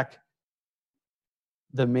and attack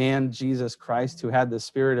the man, Jesus Christ, who had the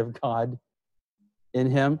Spirit of God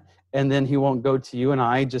in him, and then he won't go to you and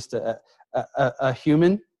I, just a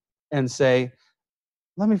human, and say,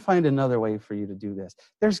 let me find another way for you to do this.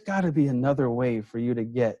 There's got to be another way for you to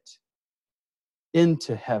get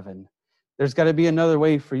into heaven. There's got to be another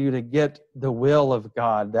way for you to get the will of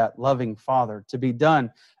God, that loving Father, to be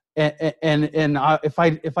done. And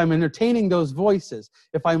if I'm entertaining those voices,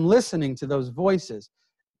 if I'm listening to those voices,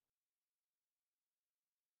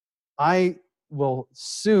 I will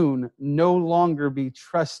soon no longer be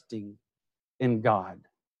trusting in God.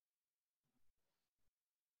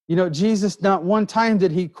 You know, Jesus, not one time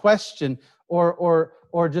did he question or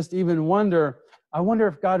just even wonder, I wonder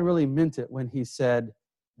if God really meant it when he said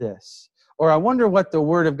this. Or I wonder what the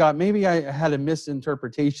Word of God, maybe I had a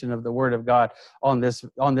misinterpretation of the Word of God on this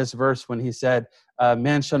verse when he said,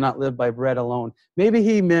 man shall not live by bread alone. Maybe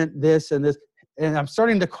he meant this and this. And I'm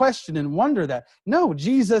starting to question and wonder that. No,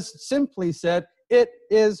 Jesus simply said, it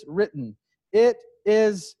is written. It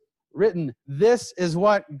is written. This is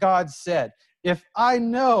what God said. If I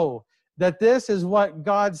know that this is what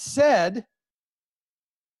God said,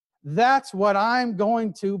 that's what I'm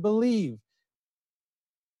going to believe.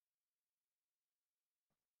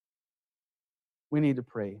 We need to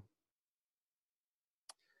pray.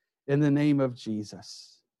 In the name of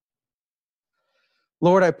Jesus.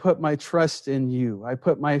 Lord, I put my trust in you. I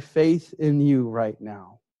put my faith in you right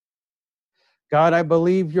now. God, I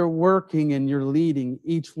believe you're working and you're leading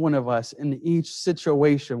each one of us in each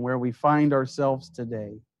situation where we find ourselves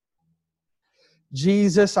today.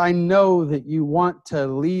 Jesus, I know that you want to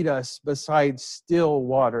lead us beside still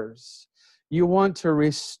waters. You want to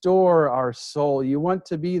restore our soul. You want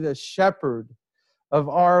to be the shepherd of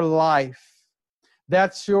our life.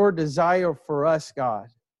 That's your desire for us, God.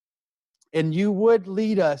 And you would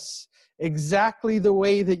lead us exactly the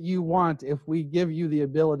way that you want if we give you the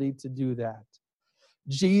ability to do that.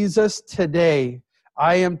 Jesus, today,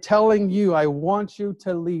 I am telling you, I want you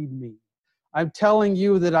to lead me. I'm telling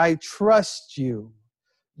you that I trust you.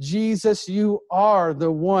 Jesus, you are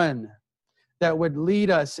the one that would lead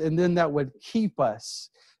us and then that would keep us.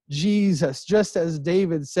 Jesus, just as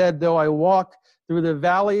David said, though I walk through the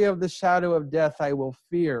valley of the shadow of death, I will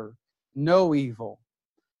fear no evil.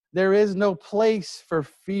 There is no place for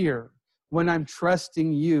fear when I'm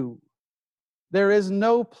trusting you. There is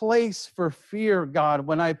no place for fear, God,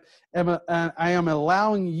 when I am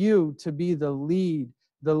allowing you to be the lead,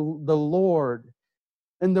 the Lord,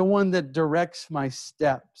 and the one that directs my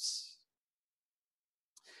steps.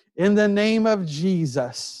 In the name of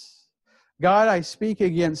Jesus, God, I speak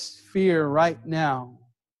against fear right now.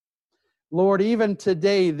 Lord, even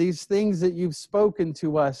today, these things that you've spoken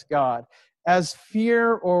to us, God, as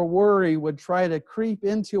fear or worry would try to creep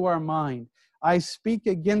into our mind, I speak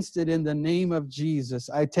against it in the name of Jesus.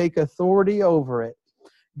 I take authority over it,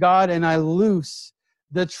 God, and I loose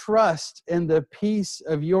the trust and the peace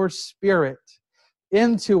of your Spirit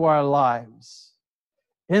into our lives.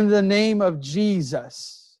 In the name of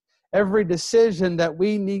Jesus, every decision that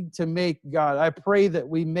we need to make, God, I pray that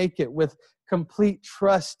we make it with complete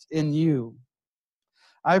trust in you.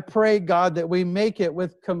 I pray, God, that we make it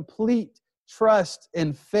with complete trust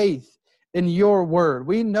and faith in your word.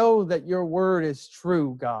 We know that your word is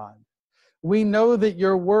true, God. We know that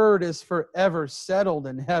your word is forever settled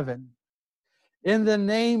in heaven. In the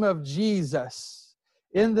name of Jesus,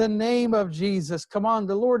 in the name of Jesus, come on,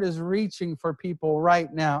 the Lord is reaching for people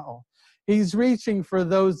right now. He's reaching for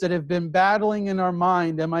those that have been battling in our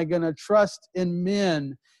mind. Am I going to trust in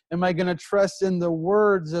men? Am I going to trust in the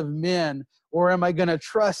words of men? Or am I going to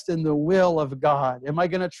trust in the will of God? Am I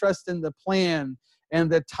going to trust in the plan and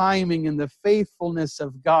the timing and the faithfulness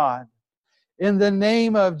of God? In the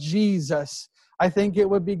name of Jesus, I think it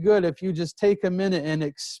would be good if you just take a minute and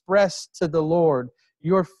express to the Lord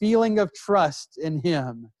your feeling of trust in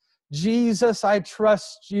Him. Jesus, I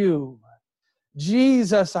trust you.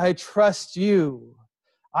 Jesus, I trust you.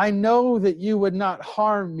 I know that you would not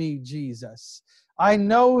harm me, Jesus. I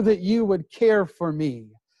know that you would care for me.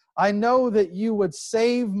 I know that you would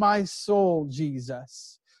save my soul,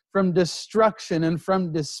 Jesus, from destruction and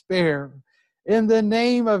from despair. In the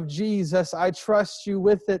name of Jesus, I trust you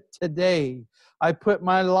with it today. I put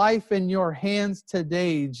my life in your hands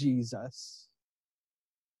today, Jesus.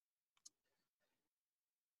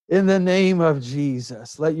 In the name of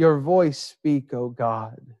Jesus, let your voice speak, O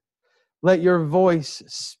God. Let your voice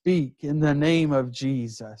speak in the name of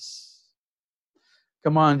Jesus.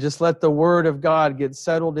 Come on, just let the word of God get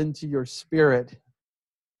settled into your spirit.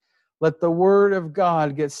 Let the word of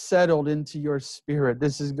God get settled into your spirit.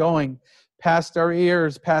 This is going past our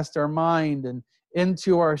ears, past our mind, and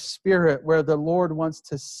into our spirit where the Lord wants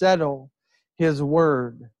to settle His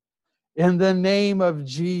word. In the name of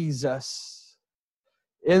Jesus.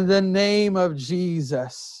 In the name of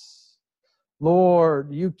Jesus.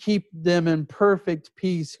 Lord, you keep them in perfect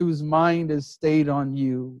peace whose mind is stayed on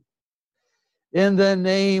you. In the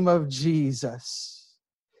name of Jesus.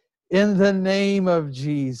 In the name of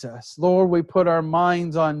Jesus. Lord, we put our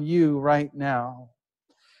minds on you right now.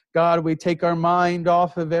 God, we take our mind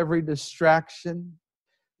off of every distraction.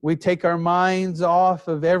 We take our minds off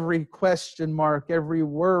of every question mark, every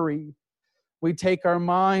worry. We take our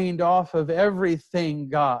mind off of everything,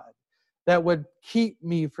 God, that would keep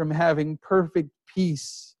me from having perfect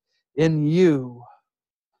peace in you.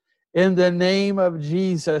 In the name of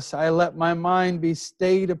Jesus, I let my mind be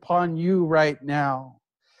stayed upon you right now.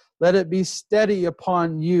 Let it be steady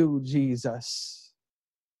upon you, Jesus.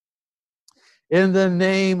 In the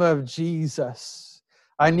name of Jesus,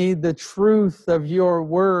 I need the truth of your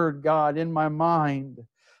word, God, in my mind.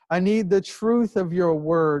 I need the truth of your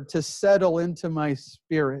word to settle into my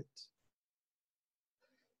spirit.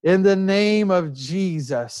 In the name of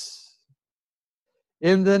Jesus.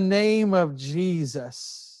 In the name of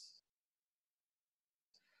Jesus.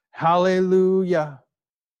 Hallelujah.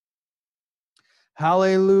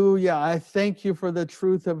 Hallelujah. I thank you for the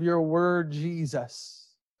truth of your word, Jesus.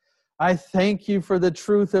 I thank you for the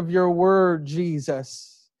truth of your word,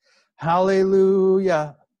 Jesus.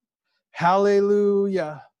 Hallelujah.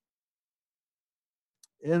 Hallelujah.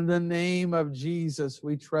 In the name of Jesus,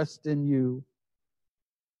 we trust in you.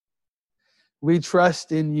 We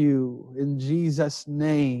trust in you. In Jesus'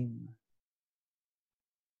 name.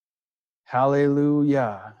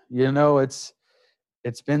 Hallelujah. You know, it's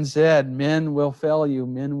been said, men will fail you,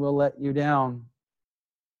 men will let you down.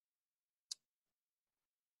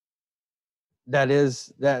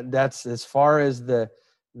 That's as far as the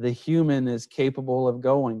human is capable of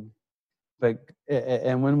going.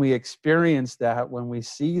 And when we experience that, when we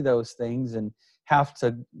see those things and have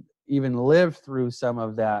to even live through some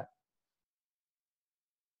of that,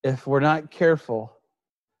 if we're not careful,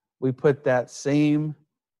 we put that same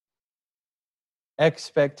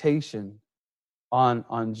expectation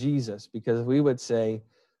on Jesus, because we would say,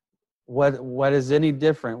 what is any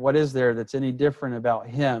different? What is there that's any different about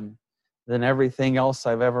him than everything else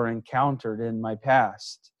I've ever encountered in my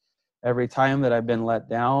past? Every time that I've been let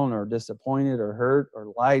down or disappointed or hurt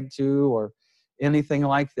or lied to or anything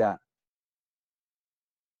like that.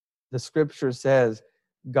 The scripture says,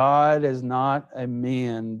 God is not a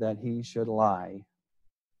man that he should lie.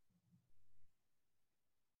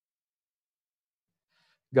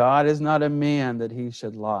 God is not a man that he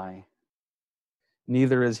should lie.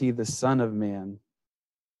 neither is he the Son of Man,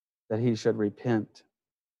 that he should repent.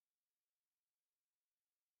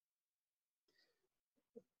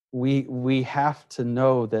 We have to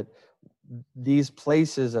know that these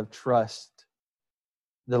places of trust,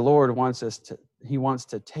 the Lord wants us to, he wants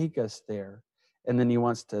to take us there, and then he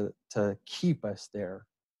wants to keep us there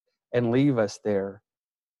and leave us there.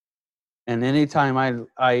 And anytime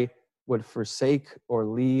I would forsake or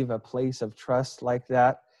leave a place of trust like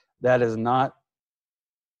that, that is not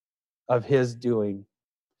of his doing.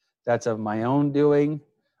 That's of my own doing,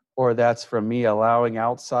 or that's from me allowing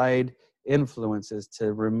outside influences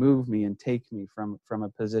to remove me and take me from a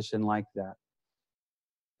position like that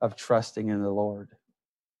of trusting in the Lord.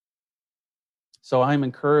 So I'm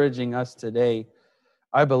encouraging us today.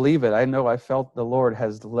 I believe it. I know I felt the Lord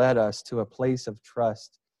has led us to a place of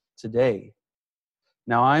trust today.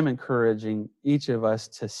 Now I'm encouraging each of us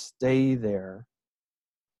to stay there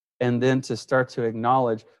and then to start to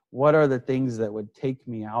acknowledge what are the things that would take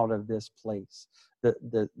me out of this place.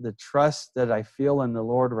 The trust that I feel in the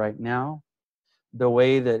Lord right now, the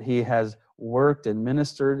way that he has worked and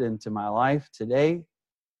ministered into my life today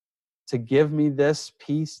to give me this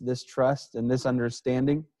peace, this trust, and this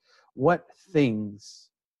understanding. What things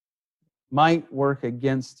might work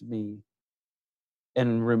against me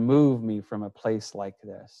and remove me from a place like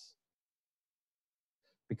this?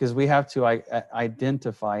 Because we have to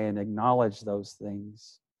identify and acknowledge those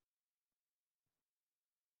things.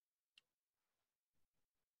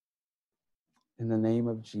 In the name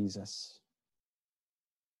of Jesus.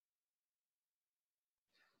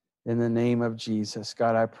 In the name of Jesus.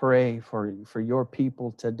 God, I pray for your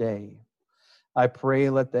people today. I pray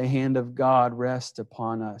let the hand of God rest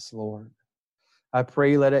upon us, Lord. I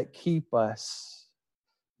pray let it keep us.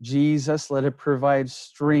 Jesus, let it provide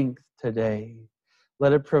strength today.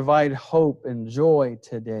 Let it provide hope and joy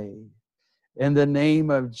today. In the name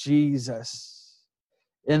of Jesus.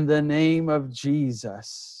 In the name of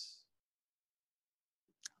Jesus.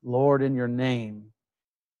 Lord, in your name.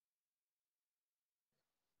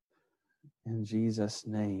 In Jesus'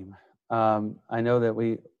 name. I know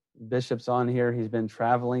that Bishop's on here. He's been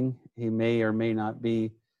traveling. He may or may not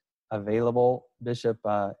be available. Bishop,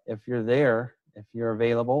 if you're there, if you're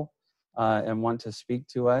available and want to speak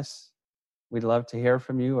to us, we'd love to hear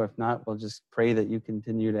from you. If not, we'll just pray that you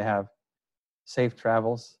continue to have safe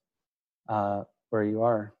travels where you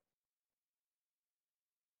are.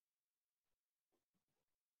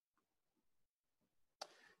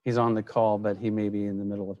 He's on the call, but he may be in the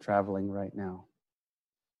middle of traveling right now.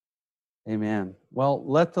 Amen. Well,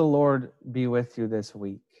 let the Lord be with you this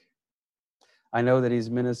week. I know that he's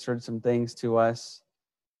ministered some things to us,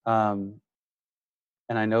 and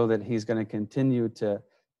I know that he's going to continue to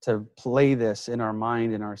play this in our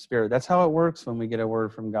mind and our spirit. That's how it works when we get a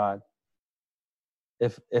word from God.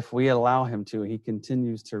 If we allow him to, he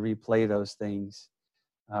continues to replay those things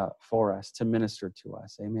for us, to minister to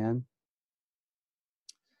us. Amen.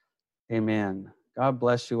 Amen. God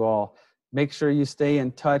bless you all. Make sure you stay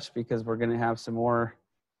in touch because we're going to have some more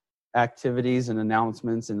activities and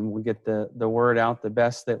announcements, and we'll get the word out the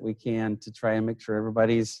best that we can to try and make sure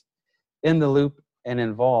everybody's in the loop and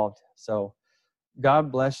involved. So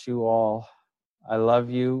God bless you all. I love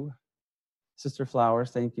you. Sister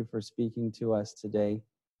Flowers, thank you for speaking to us today.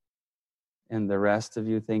 And the rest of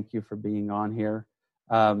you, thank you for being on here.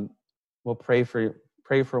 We'll pray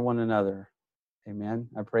for one another. Amen.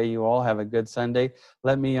 I pray you all have a good Sunday.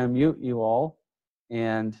 Let me unmute you all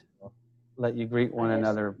and let you greet one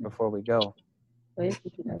another before we go.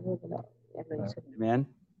 Amen.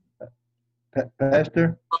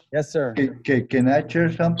 Pastor? Yes, sir. Can I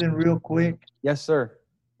share something real quick? Yes, sir.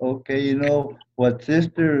 Okay, you know, what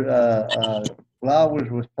Sister Flowers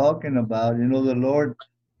was talking about, you know, the Lord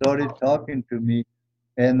started talking to me.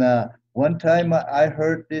 And one time I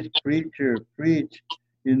heard this preacher preach,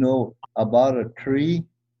 you know, about a tree.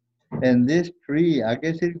 And this tree, I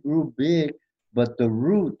guess it grew big, but the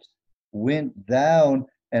roots went down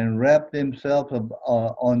and wrapped themselves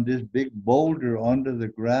on this big boulder under the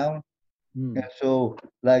ground. And so,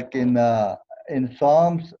 like in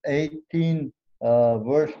Psalms 18,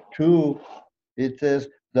 verse 2, it says,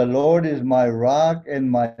 "The Lord is my rock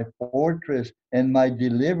and my fortress and my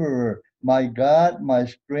deliverer, my God, my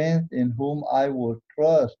strength, in whom I will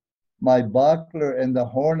trust, my buckler and the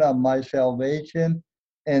horn of my salvation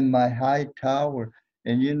and my high tower."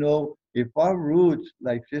 And you know, if our roots,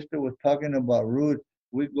 like Sister was talking about roots,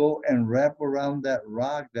 we go and wrap around that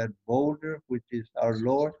rock, that boulder, which is our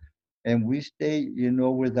Lord, and we stay, you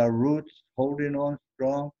know, with our roots holding on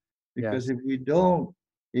strong. Because if we don't,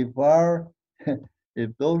 if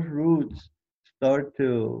those roots start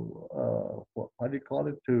to, how do you call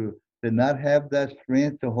it, to not have that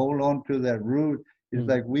strength to hold on to that root. It's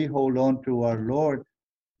like we hold on to our Lord.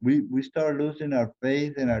 We start losing our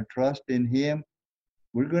faith and our trust in Him.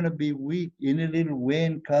 We're going to be weak. Any little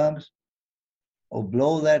wind comes, or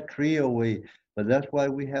blow that tree away. But that's why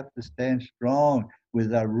we have to stand strong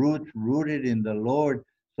with our roots rooted in the Lord,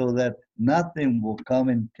 so that nothing will come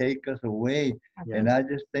and take us away. Yeah. And I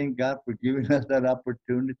just thank God for giving us that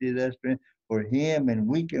opportunity, that strength for Him, and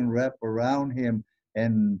we can wrap around Him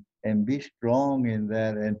and be strong in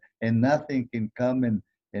that, and nothing can come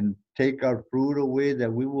and take our fruit away,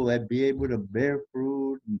 that we will be able to bear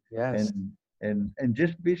fruit Yes. and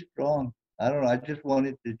just be strong. I don't know. I just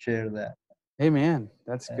wanted to share that. Amen.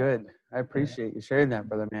 That's good. I appreciate you sharing that,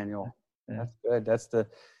 Brother Manuel. That's good.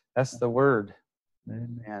 That's the word.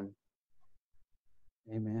 Amen.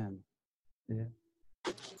 Amen. Yeah.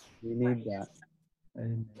 We need that.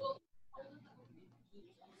 Amen.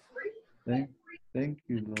 Thank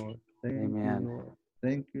you, Lord. Amen. You, Lord.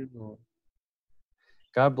 Thank you, Lord.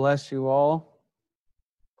 God bless you all.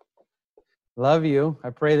 Love you. I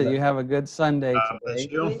pray that you have a good Sunday today.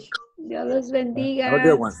 Dios los bendiga. Have a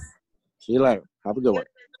good one. See you later. Have a good one.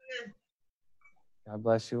 God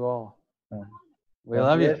bless you all. We God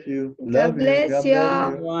love you. bless you. God Love you. bless God you.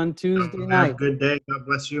 bless you. On Tuesday Have a night. good day. God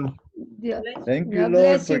bless you. Dios. Thank you, God Lord,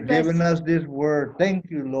 bless for you, Pastor. giving us this word.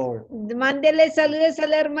 Thank you, Lord. Mándele saludos a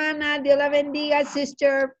la hermana. Dios la bendiga,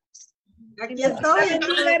 sister. Aquí Dios la estoy.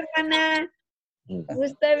 bendiga, hermana.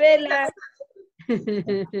 Gusto verla.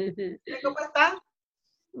 ¿Cómo está?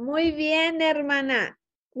 Muy bien, hermana.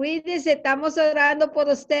 Cuídese, estamos orando por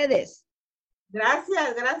ustedes.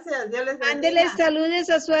 Gracias, gracias. Dios les Mándele bendiga. saludos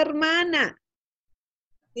a su hermana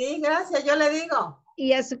Sí, gracias. Yo le digo.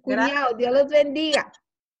 y a su cuñado. Dios los bendiga.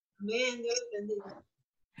 Bien, Dios les bendiga.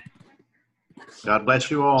 God bless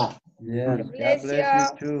you all. Yes. God God bless bless you. you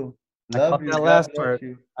too. I Love caught you. that God last bless part.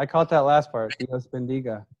 you. I caught that last part. Dios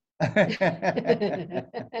bendiga.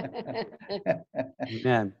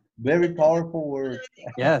 Amen. Very powerful word.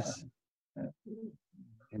 Yes.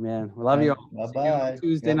 Amen. We love you all. See you on Bye-bye.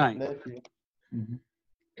 Tuesday God night. bless you. Mhm.